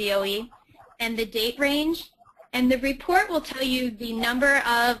obviously DOE, and the date range. And the report will tell you the number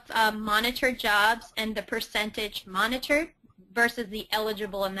of monitored jobs and the percentage monitored versus the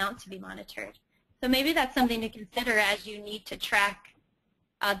eligible amount to be monitored. So maybe that's something to consider as you need to track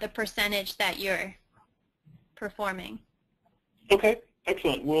the percentage that you're performing. Okay,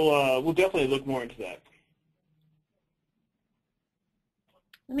 excellent. We'll definitely look more into that.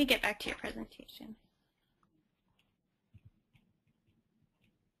 Let me get back to your presentation.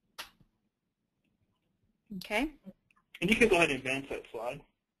 Okay. And you can go ahead and advance that slide.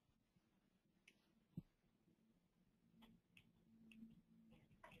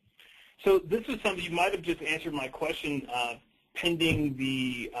 So this is something you might have just answered my question pending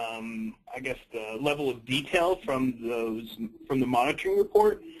the, I guess, the level of detail from the monitoring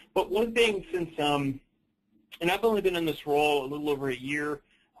report. But one thing, since, and I've only been in this role a little over a year,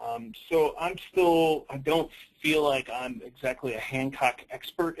 so I don't feel like I'm exactly a Hancock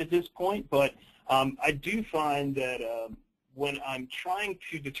expert at this point, but I do find that when I'm trying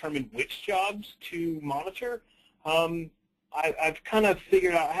to determine which jobs to monitor, I've kind of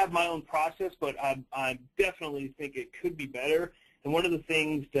figured out, I have my own process, but I definitely think it could be better. And one of the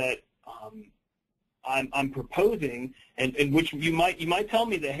things that I'm proposing, and which you might tell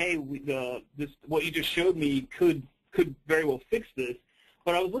me that, hey, what you just showed me could very well fix this,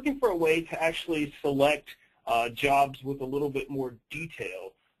 but I was looking for a way to actually select jobs with a little bit more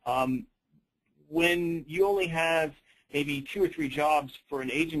detail. When you only have maybe 2 or 3 jobs for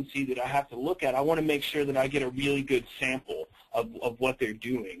an agency that I have to look at, I want to make sure that I get a really good sample of what they're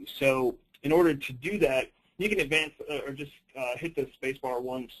doing. So in order to do that, you can advance or just hit the spacebar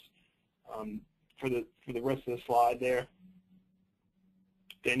once for the rest of the slide there.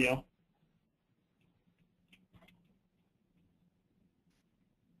 Danielle?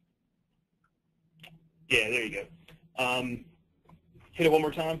 Yeah, there you go. Hit it one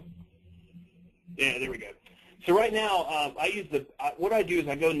more time. Yeah, there we go. So right now, what I do is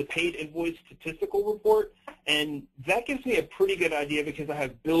I go in the paid invoice statistical report, and that gives me a pretty good idea because I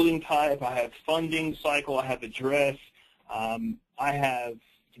have building type, I have funding cycle, I have address, I have,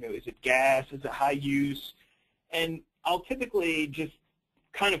 is it gas, is it high use, and I'll typically just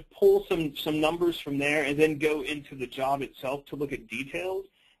kind of pull some numbers from there and then go into the job itself to look at details.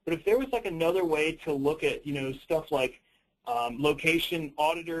 But if there was like another way to look at, stuff like location,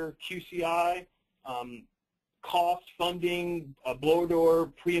 auditor, QCI, cost, funding, blower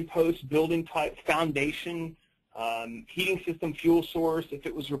door, pre and post, building type, foundation, heating system, fuel source, if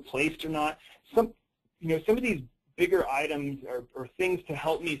it was replaced or not. Some of these bigger items are things to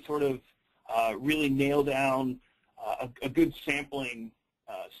help me sort of really nail down a good sampling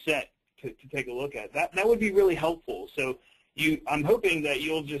set to take a look at. That would be really helpful. So I'm hoping that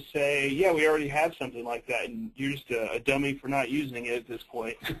you'll just say, yeah, we already have something like that, and you're just a dummy for not using it at this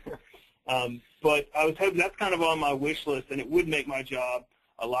point. But I was hoping that's kind of on my wish list, and it would make my job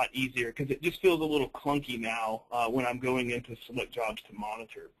a lot easier because it just feels a little clunky now when I'm going into select jobs to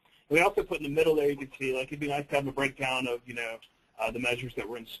monitor. And we also put in the middle there, you can see, like, it'd be nice to have a breakdown of, the measures that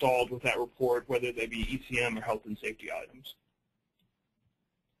were installed with that report, whether they be ECM or health and safety items.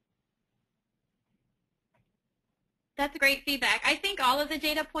 That's great feedback. I think all of the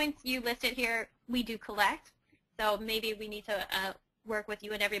data points you listed here we do collect, so maybe we need to work with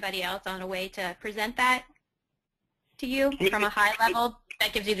you and everybody else on a way to present that to you from a high level.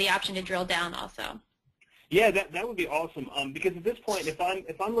 That gives you the option to drill down also. Yeah, that would be awesome. Because at this point, if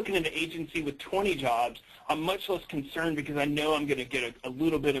I'm looking at an agency with 20 jobs, I'm much less concerned because I know I'm going to get a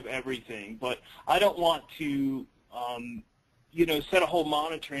little bit of everything. But I don't want to, set a whole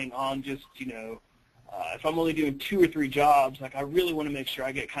monitoring on just, if I'm only doing 2 or 3 jobs, like I really want to make sure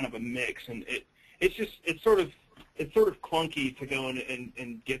I get kind of a mix. And it's sort of clunky to go in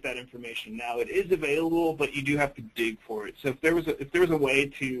and get that information now. It is available, but you do have to dig for it. So if there was a way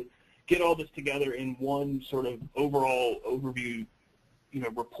to get all this together in one sort of overall overview,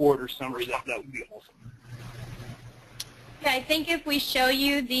 report or summary, that would be awesome. Yeah, I think if we show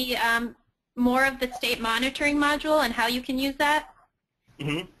you the more of the state monitoring module and how you can use that.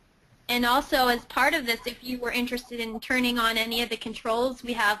 Mm-hmm. And also, as part of this, if you were interested in turning on any of the controls,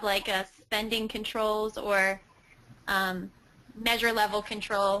 we have like a spending controls or measure level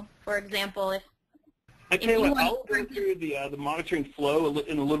control, for example. I tell you what, I'll go through the monitoring flow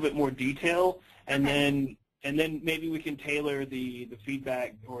in a little bit more detail, and then maybe we can tailor the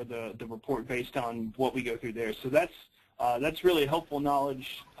feedback or the report based on what we go through there. So that's really helpful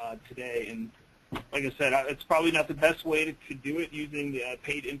knowledge today. And like I said, it's probably not the best way to do it using the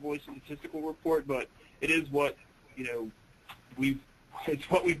paid invoice statistical report, but it is what it's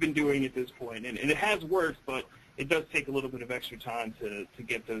what we've been doing at this point, and it has worked, but it does take a little bit of extra time to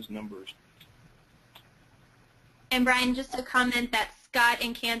get those numbers. And Brian, just to comment that Scott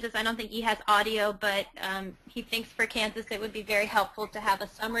in Kansas, I don't think he has audio, but he thinks for Kansas it would be very helpful to have a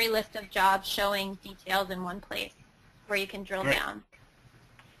summary list of jobs showing details in one place where you can drill down.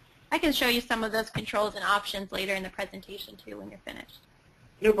 I can show you some of those controls and options later in the presentation too when you're finished.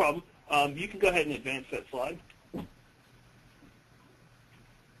 No problem. You can go ahead and advance that slide.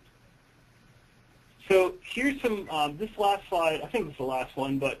 So here's some, this last slide, I think this is the last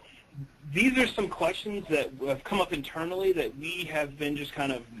one, but these are some questions that have come up internally that we have been just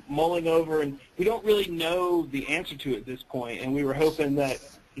kind of mulling over, and we don't really know the answer to at this point, and we were hoping that,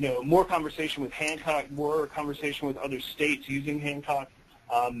 more conversation with Hancock, more conversation with other states using Hancock.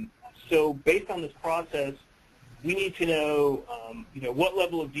 So based on this process, we need to know, what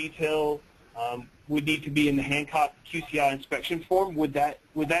level of detail would need to be in the Hancock QCI inspection form. Would that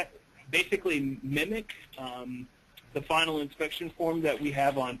basically mimic the final inspection form that we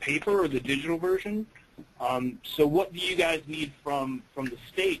have on paper or the digital version? So what do you guys need from the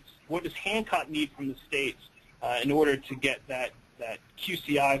states? What does Hancock need from the states in order to get that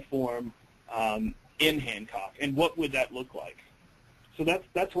QCI form in Hancock, and what would that look like? So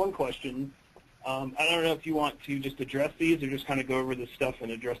that's one question. I don't know if you want to just address these or just kind of go over this stuff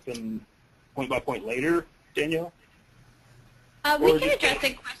and address them point by point later, Danielle? We can address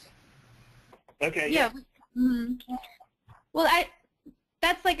it. Okay. Yeah. Well,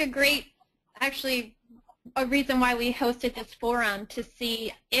 that's like a great, actually, a reason why we hosted this forum, to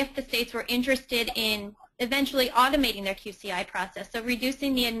see if the states were interested in eventually automating their QCI process, so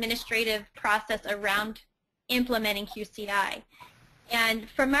reducing the administrative process around implementing QCI. And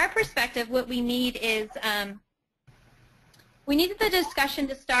from our perspective, what we need is, we need the discussion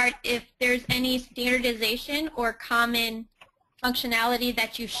to start if there's any standardization or common functionality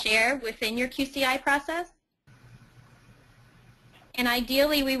that you share within your QCI process. And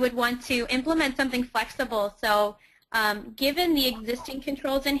ideally, we would want to implement something flexible. So given the existing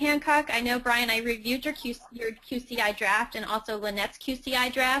controls in Hancock, I know, Brian, I reviewed your QCI draft and also Lynette's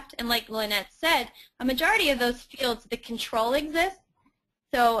QCI draft. And like Lynette said, a majority of those fields, the control exists.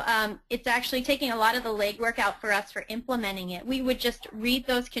 So it's actually taking a lot of the legwork out for us for implementing it. We would just read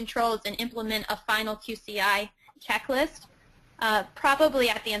those controls and implement a final QCI checklist, probably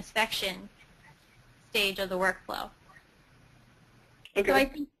at the inspection stage of the workflow. Okay. So I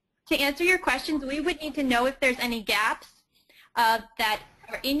think to answer your questions, we would need to know if there's any gaps that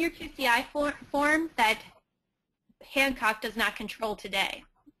are in your QCI form that Hancock does not control today.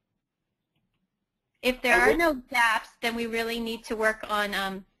 If there are no gaps, then we really need to work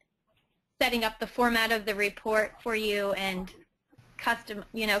on setting up the format of the report for you and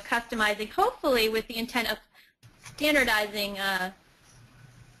customizing, hopefully with the intent of standardizing.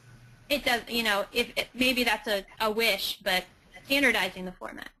 It does, maybe that's a wish, but standardizing the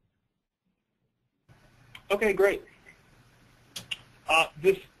format. Okay, great.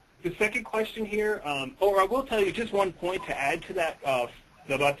 The second question here, or I will tell you just one point to add to that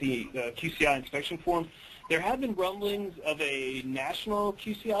about the QCI inspection form. There have been rumblings of a national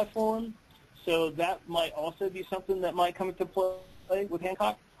QCI form, so that might also be something that might come into play with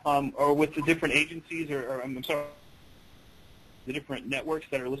Hancock, or with the different agencies, or I'm sorry, the different networks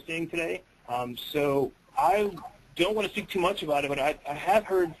that are listening today. So I don't want to speak too much about it, but I have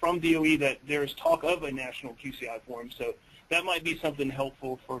heard from DOE that there's talk of a national QCI form, so that might be something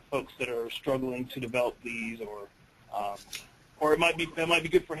helpful for folks that are struggling to develop these, or it might be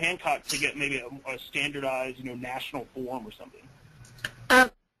good for Hancock to get maybe a standardized, national form or something.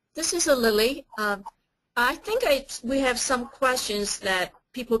 This is Lily. I think we have some questions that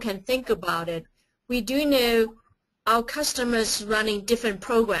people can think about it. We do know our customers running different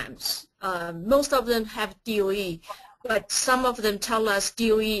programs. Most of them have DOE, but some of them tell us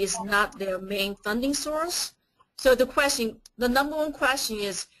DOE is not their main funding source. So the number one question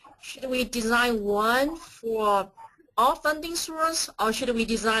is, should we design one for all funding source, or should we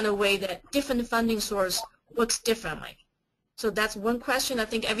design a way that different funding source works differently? So that's one question. I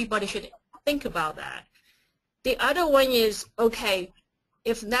think everybody should think about that. The other one is, okay,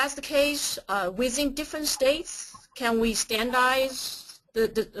 if that's the case, within different states, can we standardize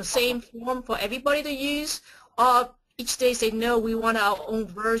the same form for everybody to use, or each state say, no, we want our own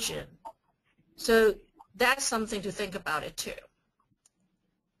version? So that's something to think about it too.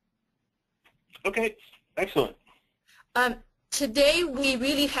 Okay, excellent. Today we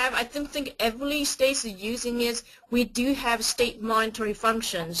really have, I don't think every state is using it. We do have state monitoring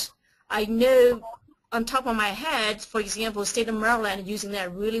functions. I know on top of my head, for example, the state of Maryland using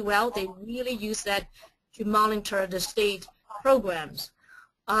that really well. They really use that to monitor the state programs.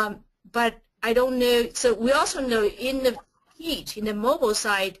 But I don't know, so we also know in the mobile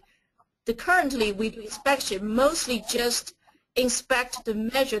side, currently we do inspection, mostly just inspect the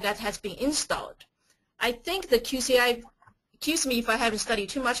measure that has been installed. I think the QCI, excuse me if I haven't studied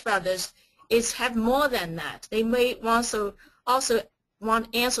too much about this, is have more than that. They may also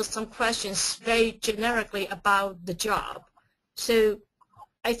want to answer some questions very generically about the job. So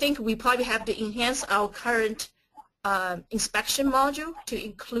I think we probably have to enhance our current inspection module to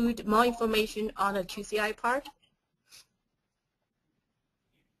include more information on the QCI part.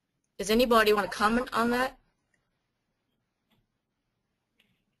 Does anybody want to comment on that?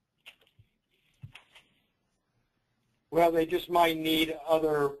 Well, they just might need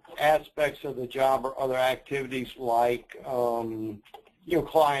other aspects of the job or other activities like,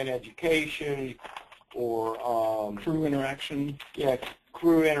 client education or crew interaction. Yeah,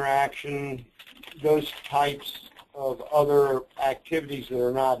 crew interaction, those types of other activities that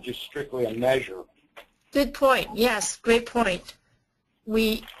are not just strictly a measure. Good point. Yes, great point.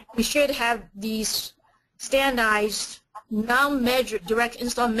 We should have these standardized non-measure, direct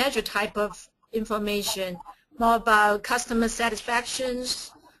install measure type of information more about customer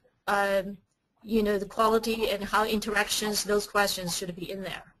satisfactions, you know, the quality and how interactions, those questions should be in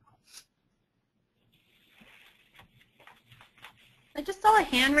there. I just saw a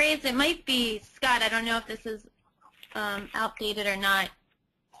hand raised. It might be Scott. I don't know if this is outdated or not.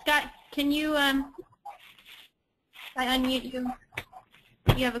 Scott, can you, I unmute you?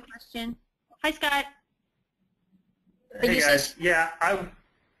 You have a question. Hi, Scott. Hey, guys. Yeah,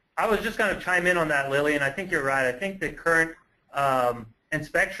 I was just going to chime in on that, Lily, and I think you're right. I think the current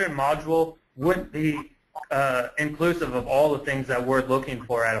inspection module wouldn't be inclusive of all the things that we're looking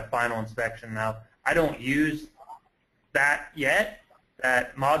for at a final inspection. Now, I don't use that yet,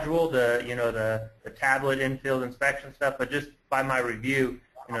 that module, the tablet in-field inspection stuff, but just by my review,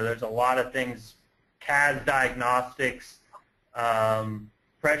 you know, there's a lot of things, CAS diagnostics,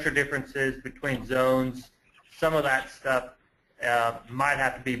 pressure differences between zones, some of that stuff might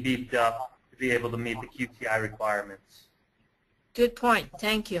have to be beefed up to be able to meet the QCI requirements. Good point.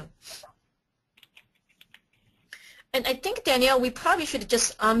 Thank you. And I think, Danielle, we probably should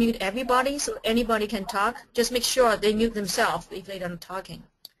just unmute everybody so anybody can talk. Just make sure they mute themselves if they're not talking.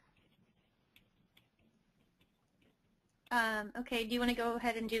 Okay, do you want to go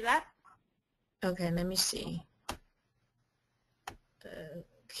ahead and do that? Okay, let me see.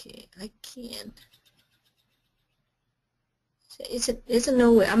 Okay, I can't. It's a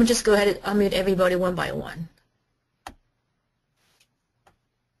no way. I'm going to just go ahead and unmute everybody one by one.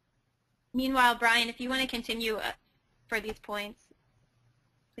 Meanwhile, Brian, if you want to continue for these points,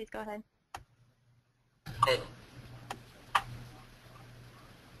 please go ahead.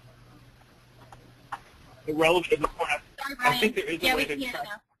 Relevant to the point, I think there is a way to track.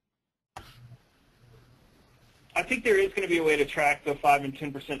 I think there is going to be a way to track the 5 and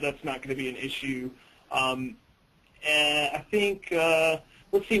 10%. That's not going to be an issue. And I think,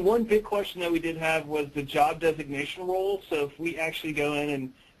 let's see, one big question that we did have was the job designation role. So if we actually go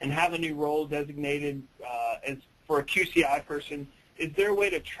in and have a new role designated as for a QCI person, is there a way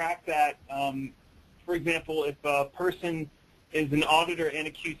to track that? For example, if a person is an auditor and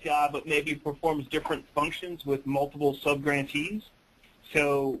a QCI but maybe performs different functions with multiple sub-grantees.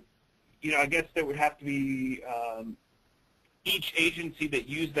 So, you know, I guess there would have to be each agency that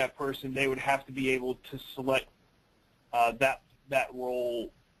used that person, they would have to be able to select that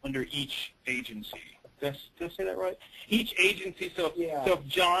role under each agency. Did I say that right? Each agency, so if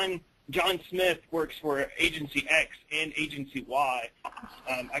John Smith works for agency X and agency Y,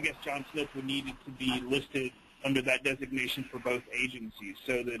 I guess John Smith would need it to be listed under that designation for both agencies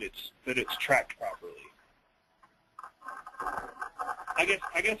so that it's tracked properly. I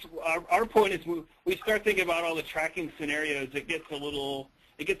guess our point is we start thinking about all the tracking scenarios. It gets a little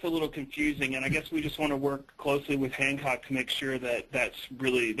confusing, and I guess we just want to work closely with Hancock to make sure that that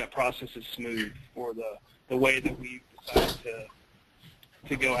process is smooth for the way that we decide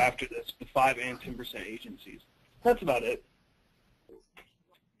to go after this, the 5 and 10% agencies. That's about it.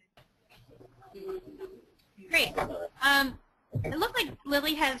 Great. It looks like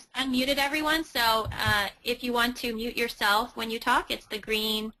Lily has unmuted everyone, so if you want to mute yourself when you talk, it's the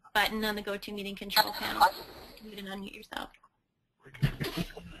green button on the GoToMeeting control panel. Mute and unmute yourself.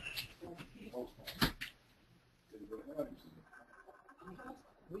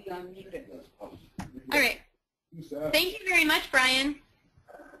 All right. Thank you very much, Brian.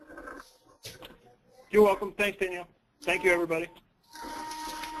 You're welcome. Thanks, Danielle. Thank you, everybody.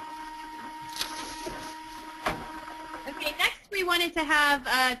 Okay, next we wanted to have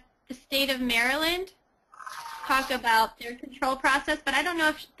the state of Maryland talk about their control process, but I don't know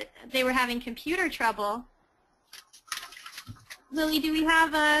if they were having computer trouble. Lily, do we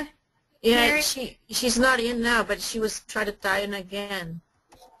have a... Yeah, she's not in now, but she was trying to dial in again.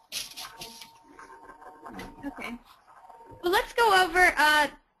 Okay. Well, let's go over,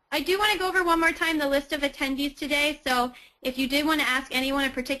 I do want to go over one more time the list of attendees today, so if you did want to ask anyone a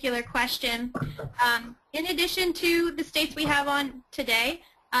particular question, in addition to the states we have on today,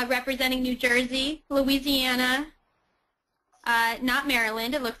 representing New Jersey, Louisiana, not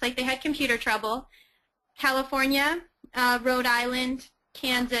Maryland, it looks like they had computer trouble, California, Rhode Island,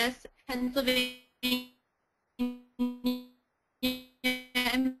 Kansas, Pennsylvania,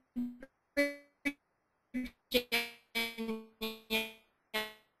 and Virginia.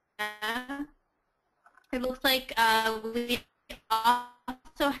 It looks like we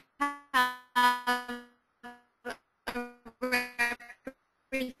also have a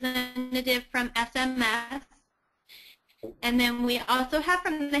representative from SMS. And then we also have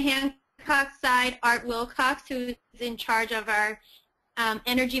from the Hancock side Art Wilcox, who is in charge of our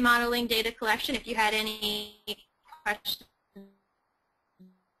energy modeling data collection, if you had any questions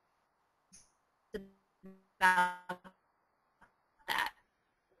about that.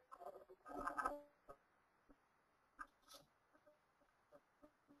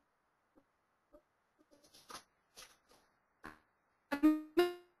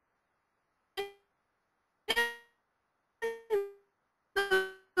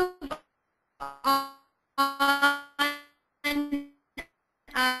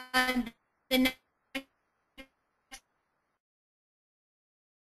 The next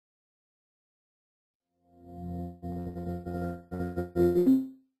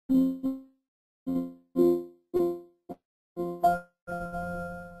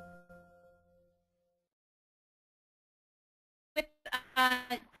with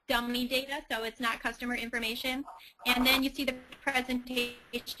dummy data, so it's not customer information. And then you see the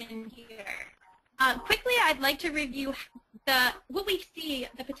presentation here. Quickly, I'd like to review what we see,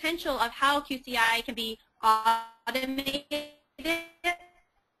 the potential of how QCI can be automated.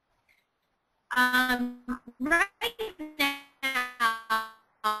 Right now,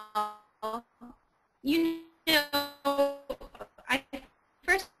 you know, I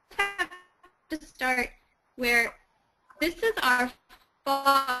first have to start where this is our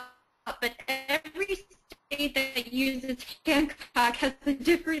fault, but every state that uses Hancock has a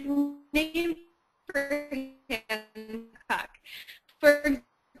different name for Hancock. For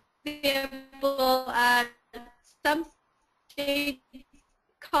example, some states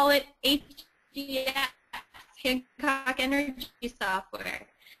call it HGS, Hancock Energy Software.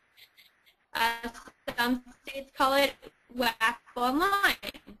 Some states call it WAP Online.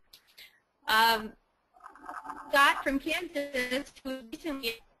 Scott from Kansas, who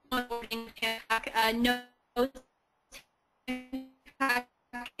recently onboarding Hancock, knows Hancock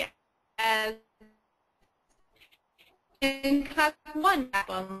as Hancock One WAP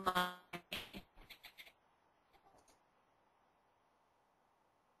Online.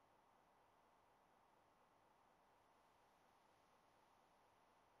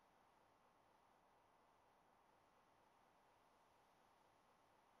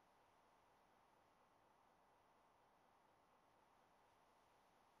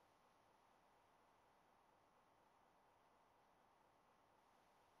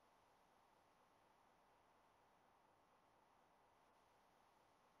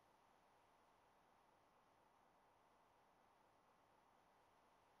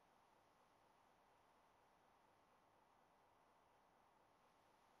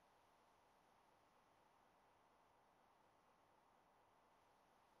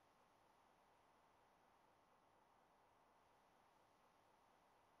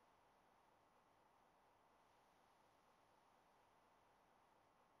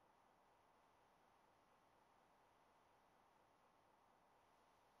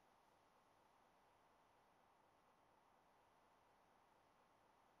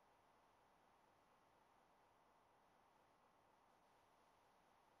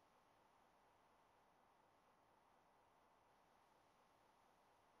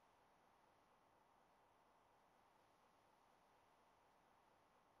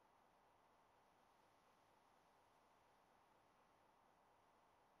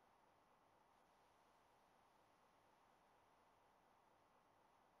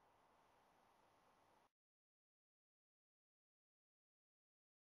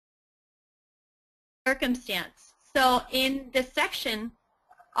 Circumstance. So in this section,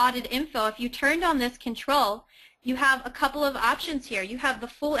 audit info, if you turned on this control, you have a couple of options here. You have the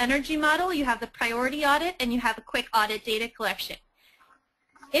full energy model, you have the priority audit, and you have a quick audit data collection.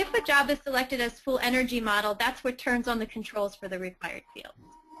 If a job is selected as full energy model, that's what turns on the controls for the required fields.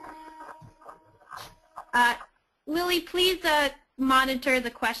 Lily, please monitor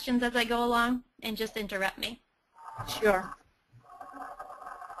the questions as I go along and just interrupt me. Sure.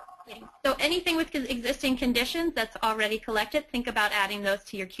 So anything with existing conditions that's already collected, think about adding those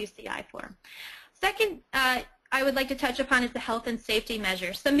to your QCI form. Second, I would like to touch upon is the health and safety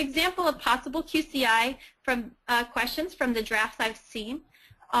measures. Some example of possible QCI from questions from the drafts I've seen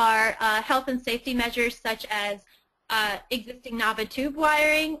are health and safety measures such as existing knob and tube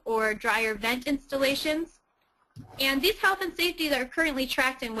wiring or dryer vent installations. And these health and safety are currently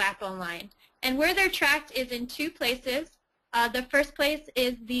tracked in WAP Online. And where they're tracked is in two places. The first place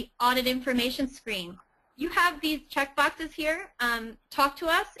is the audit information screen. You have these checkboxes here. Talk to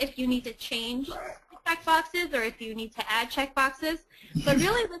us if you need to change checkboxes or if you need to add checkboxes. But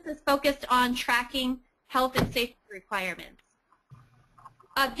really this is focused on tracking health and safety requirements.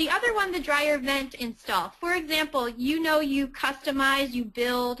 The other one, the dryer vent install. For example, you know you customize, you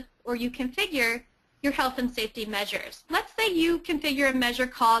build, or you configure your health and safety measures. Let's say you configure a measure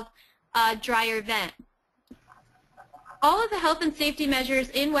called dryer vent. All of the health and safety measures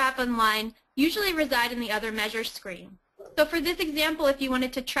in WAP Online usually reside in the other measure screen. So for this example, if you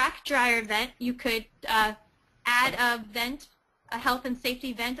wanted to track dryer vent, you could add a health and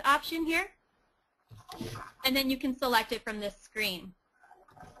safety vent option here, and then you can select it from this screen.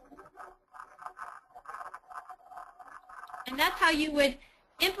 And that's how you would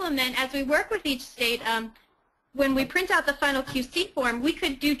implement, as we work with each state, when we print out the final QC form, we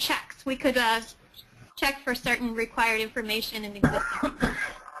could do checks. We could check for certain required information in existing.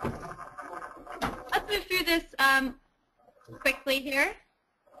 Let's move through this quickly here.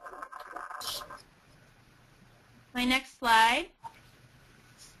 My next slide.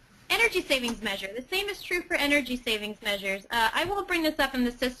 Energy savings measure. The same is true for energy savings measures. I won't bring this up in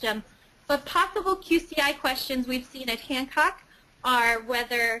the system, but possible QCI questions we've seen at Hancock are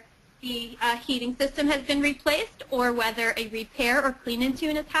whether the heating system has been replaced or whether a repair or clean and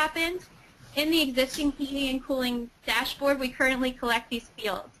tune has happened. In the existing heating and cooling dashboard, we currently collect these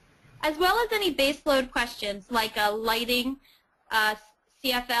fields, as well as any base load questions like lighting,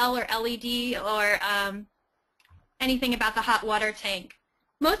 CFL or LED, or anything about the hot water tank.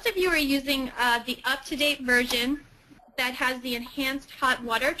 Most of you are using the up-to-date version that has the enhanced hot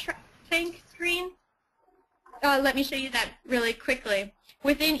water tank screen. Let me show you that really quickly.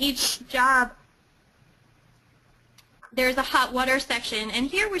 Within each job, there's a hot water section, and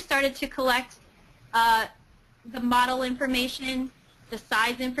here we started to collect the model information, the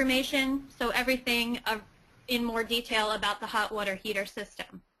size information, so everything in more detail about the hot water heater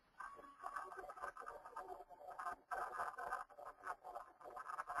system.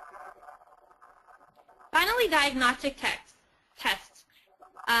 Finally, diagnostic tests.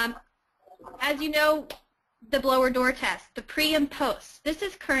 As you know, the blower door test, the pre and post. This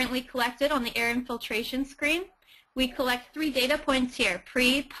is currently collected on the air infiltration screen. We collect 3 data points here,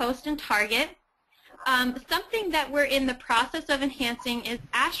 pre, post, and target. Something that we're in the process of enhancing is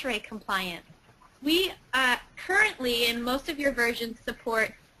ASHRAE compliance. We currently, in most of your versions,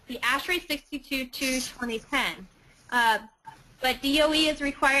 support the ASHRAE 62-2010. But DOE is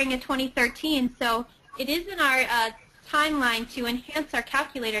requiring a 2013, so it is in our timeline to enhance our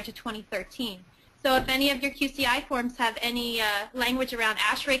calculator to 2013. So if any of your QCI forms have any language around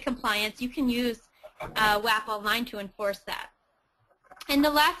ASHRAE compliance, you can use WAP Online to enforce that. And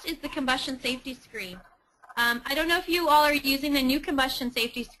the last is the combustion safety screen. I don't know if you all are using the new combustion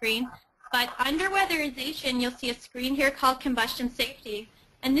safety screen, but under weatherization, you'll see a screen here called combustion safety.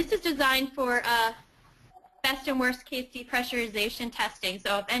 And this is designed for best and worst case depressurization testing,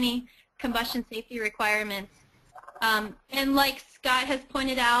 so if any combustion safety requirements. And like Scott has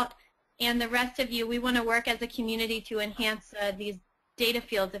pointed out, and the rest of you, we want to work as a community to enhance these data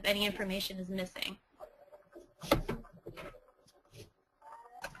fields if any information is missing.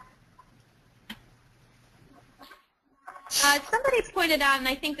 Somebody pointed out, and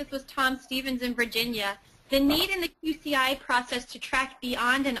I think this was Tom Stevens in Virginia, the need in the QCI process to track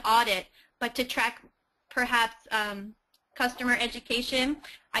beyond an audit, but to track perhaps customer education.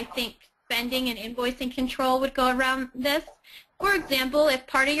 I think spending and invoicing control would go around this. For example, if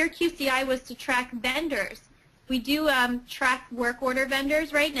part of your QCI was to track vendors, we do track work order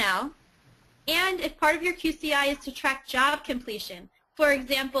vendors right now. And if part of your QCI is to track job completion, for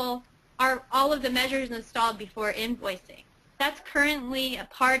example, are all of the measures installed before invoicing? That's currently a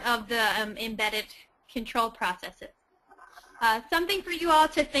part of the embedded control processes. Something for you all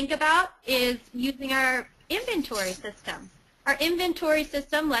to think about is using our inventory system. Our inventory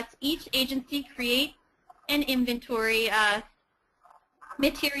system lets each agency create an inventory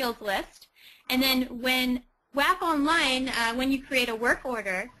materials list, and then when WAP Online, when you create a work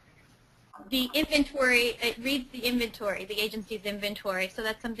order, the inventory, it reads the inventory, the agency's inventory, so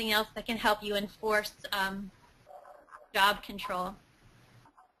that's something else that can help you enforce job control.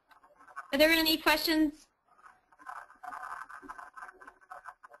 Are there any questions?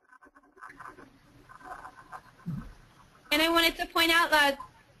 And I wanted to point out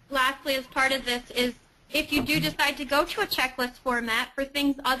lastly, as part of this, is if you do decide to go to a checklist format for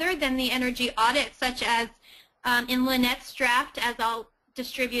things other than the energy audit, such as in Lynette's draft, as I'll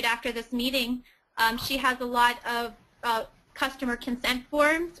distribute after this meeting, she has a lot of customer consent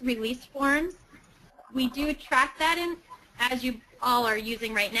forms, release forms. We do track that in, as you all are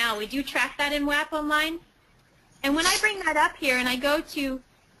using right now, we do track that in WAP Online. And when I bring that up here and I go to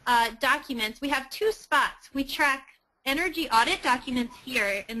documents, we have 2 spots. We track energy audit documents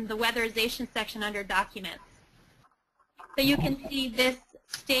here in the weatherization section under documents. So you can see this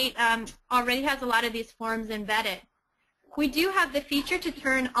state already has a lot of these forms embedded. We do have the feature to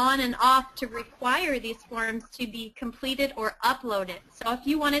turn on and off to require these forms to be completed or uploaded. So if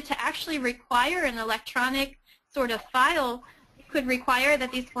you wanted to actually require an electronic sort of file could require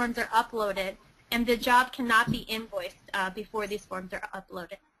that these forms are uploaded, and the job cannot be invoiced before these forms are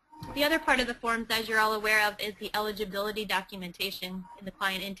uploaded. The other part of the forms, as you're all aware of, is the eligibility documentation in the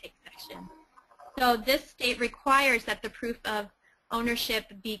client intake section. So this state requires that the proof of ownership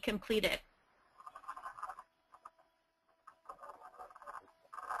be completed.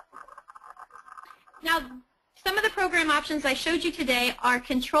 Now, some of the program options I showed you today are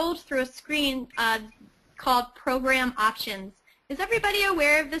controlled through a screen called Program Options. Is everybody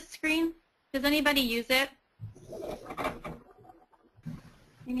aware of this screen? Does anybody use it?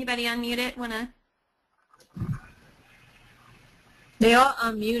 Anybody unmute it? Wanna? They are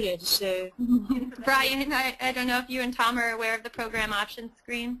unmuted, so. Brian, I don't know if you and Tom are aware of the Program Options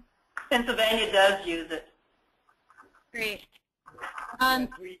screen. Pennsylvania does use it. Great.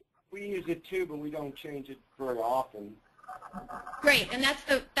 We use it too, but we don't change it very often. Great, and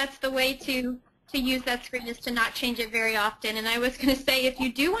that's the way to use that screen, is to not change it very often. And I was going to say, if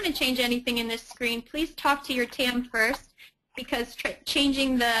you do want to change anything in this screen, please talk to your TAM first, because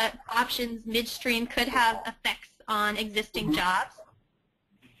changing the options midstream could have effects on existing jobs.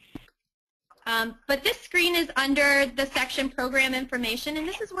 But this screen is under the section Program Information, and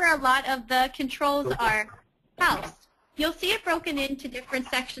this is where a lot of the controls are housed. You'll see it broken into different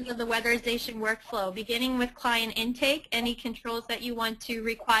sections of the weatherization workflow, beginning with client intake, any controls that you want to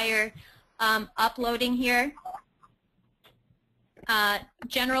require uploading here.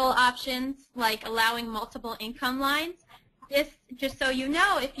 General options like allowing multiple income lines. This, just so you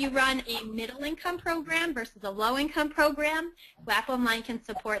know, if you run a middle income program versus a low income program, WAP Online can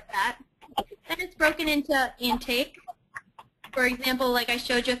support that. Then it's broken into intake. For example, like I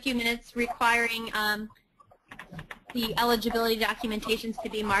showed you a few minutes, requiring the eligibility documentations to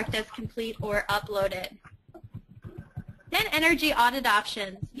be marked as complete or uploaded. Then energy audit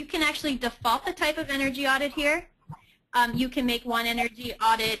options. You can actually default the type of energy audit here. You can make one energy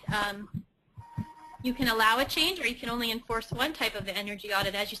audit, you can allow a change, or you can only enforce one type of energy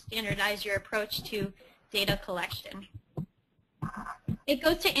audit as you standardize your approach to data collection. It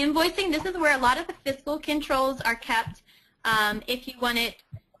goes to invoicing. This is where a lot of the fiscal controls are kept. If you want it,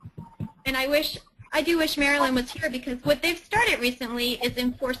 and I do wish Marilyn was here, because what they've started recently is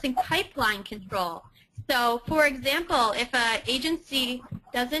enforcing pipeline control. So, for example, if an agency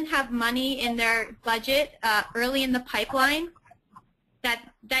doesn't have money in their budget early in the pipeline,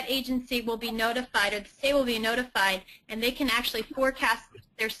 that agency will be notified, or the state will be notified, and they can actually forecast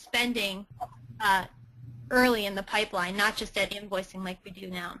their spending early in the pipeline, not just at invoicing like we do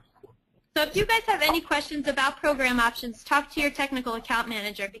now. So if you guys have any questions about program options, talk to your technical account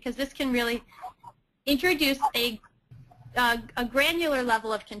manager, because this can really introduce a granular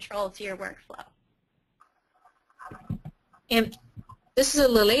level of control to your workflow. And this is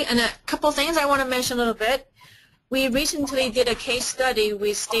Lily, and a couple things I want to mention a little bit. We recently did a case study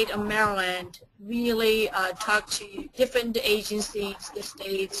with State of Maryland, really talked to different agencies, the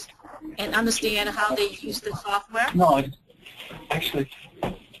states, and understand how they use the software. No, actually,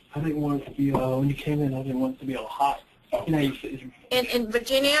 I didn't want it to be, when you came in, I didn't want it to be all hot. You know, in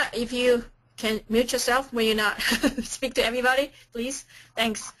Virginia, if you can mute yourself when you're not speak to everybody, please.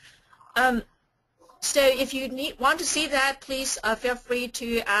 Thanks. So if you want to see that, please feel free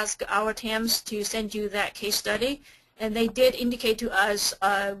to ask our TAMs to send you that case study. And they did indicate to us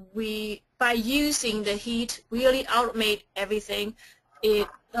by using the heat, really automate everything,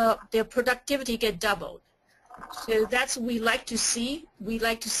 their productivity get doubled. So that's what we like to see. We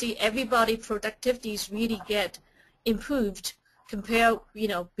like to see everybody productivities really get improved compared,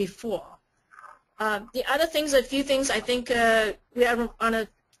 before. The other things, a few things I think we are on a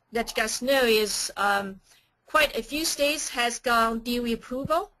let you guys know is quite a few states has gone DOE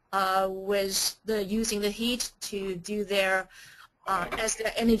approval with using the heat to do their as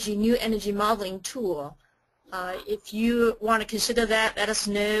their new energy modeling tool. If you want to consider that, let us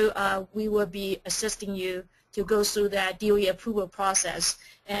know. We will be assisting you to go through that DOE approval process.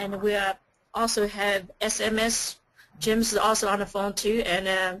 And we also have SMS. Jim's also on the phone too,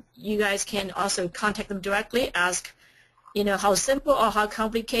 and you guys can also contact them directly, ask how simple or how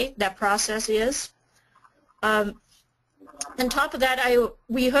complicated that process is. On top of that,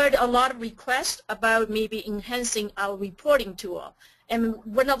 we heard a lot of requests about maybe enhancing our reporting tool. And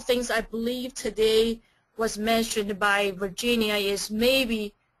one of the things I believe today was mentioned by Virginia is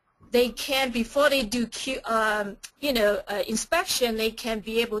maybe they can, before they do inspection, they can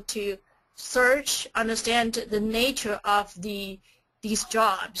be able to search, understand the nature of these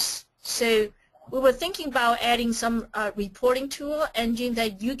jobs. So we were thinking about adding some reporting tool engine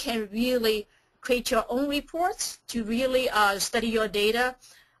that you can really create your own reports to really study your data.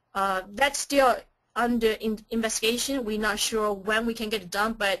 That's still under investigation. We're not sure when we can get it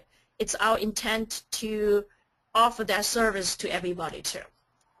done, but it's our intent to offer that service to everybody too.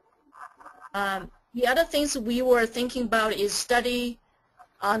 The other things we were thinking about is study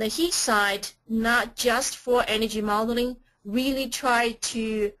on the heat side, not just for energy modeling, really try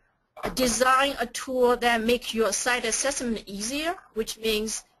to design a tool that makes your site assessment easier, which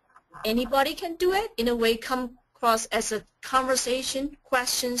means anybody can do it, in a way come across as a conversation,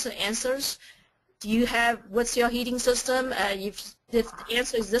 questions and answers. Do you have, what's your heating system? If the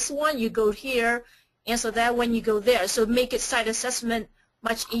answer is this one, you go here, answer that one, you go there. So make it site assessment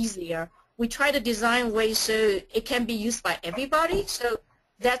much easier. We try to design ways so it can be used by everybody, so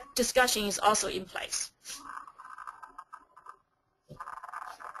that discussion is also in place.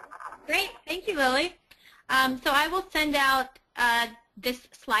 Great, thank you, Lily. So I will send out this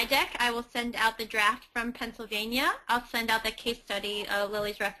slide deck. I will send out the draft from Pennsylvania. I'll send out the case study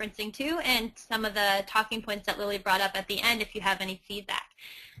Lily's referencing to, and some of the talking points that Lily brought up at the end if you have any feedback.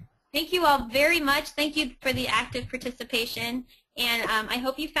 Thank you all very much. Thank you for the active participation, and I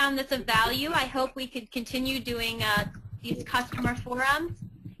hope you found this of value. I hope we could continue doing these customer forums.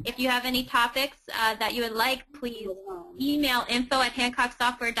 If you have any topics that you would like, please email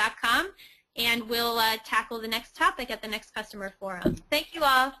info@hancocksoftware.com, and we'll tackle the next topic at the next customer forum. Thank you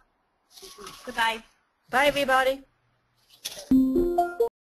all. Goodbye. Bye, everybody.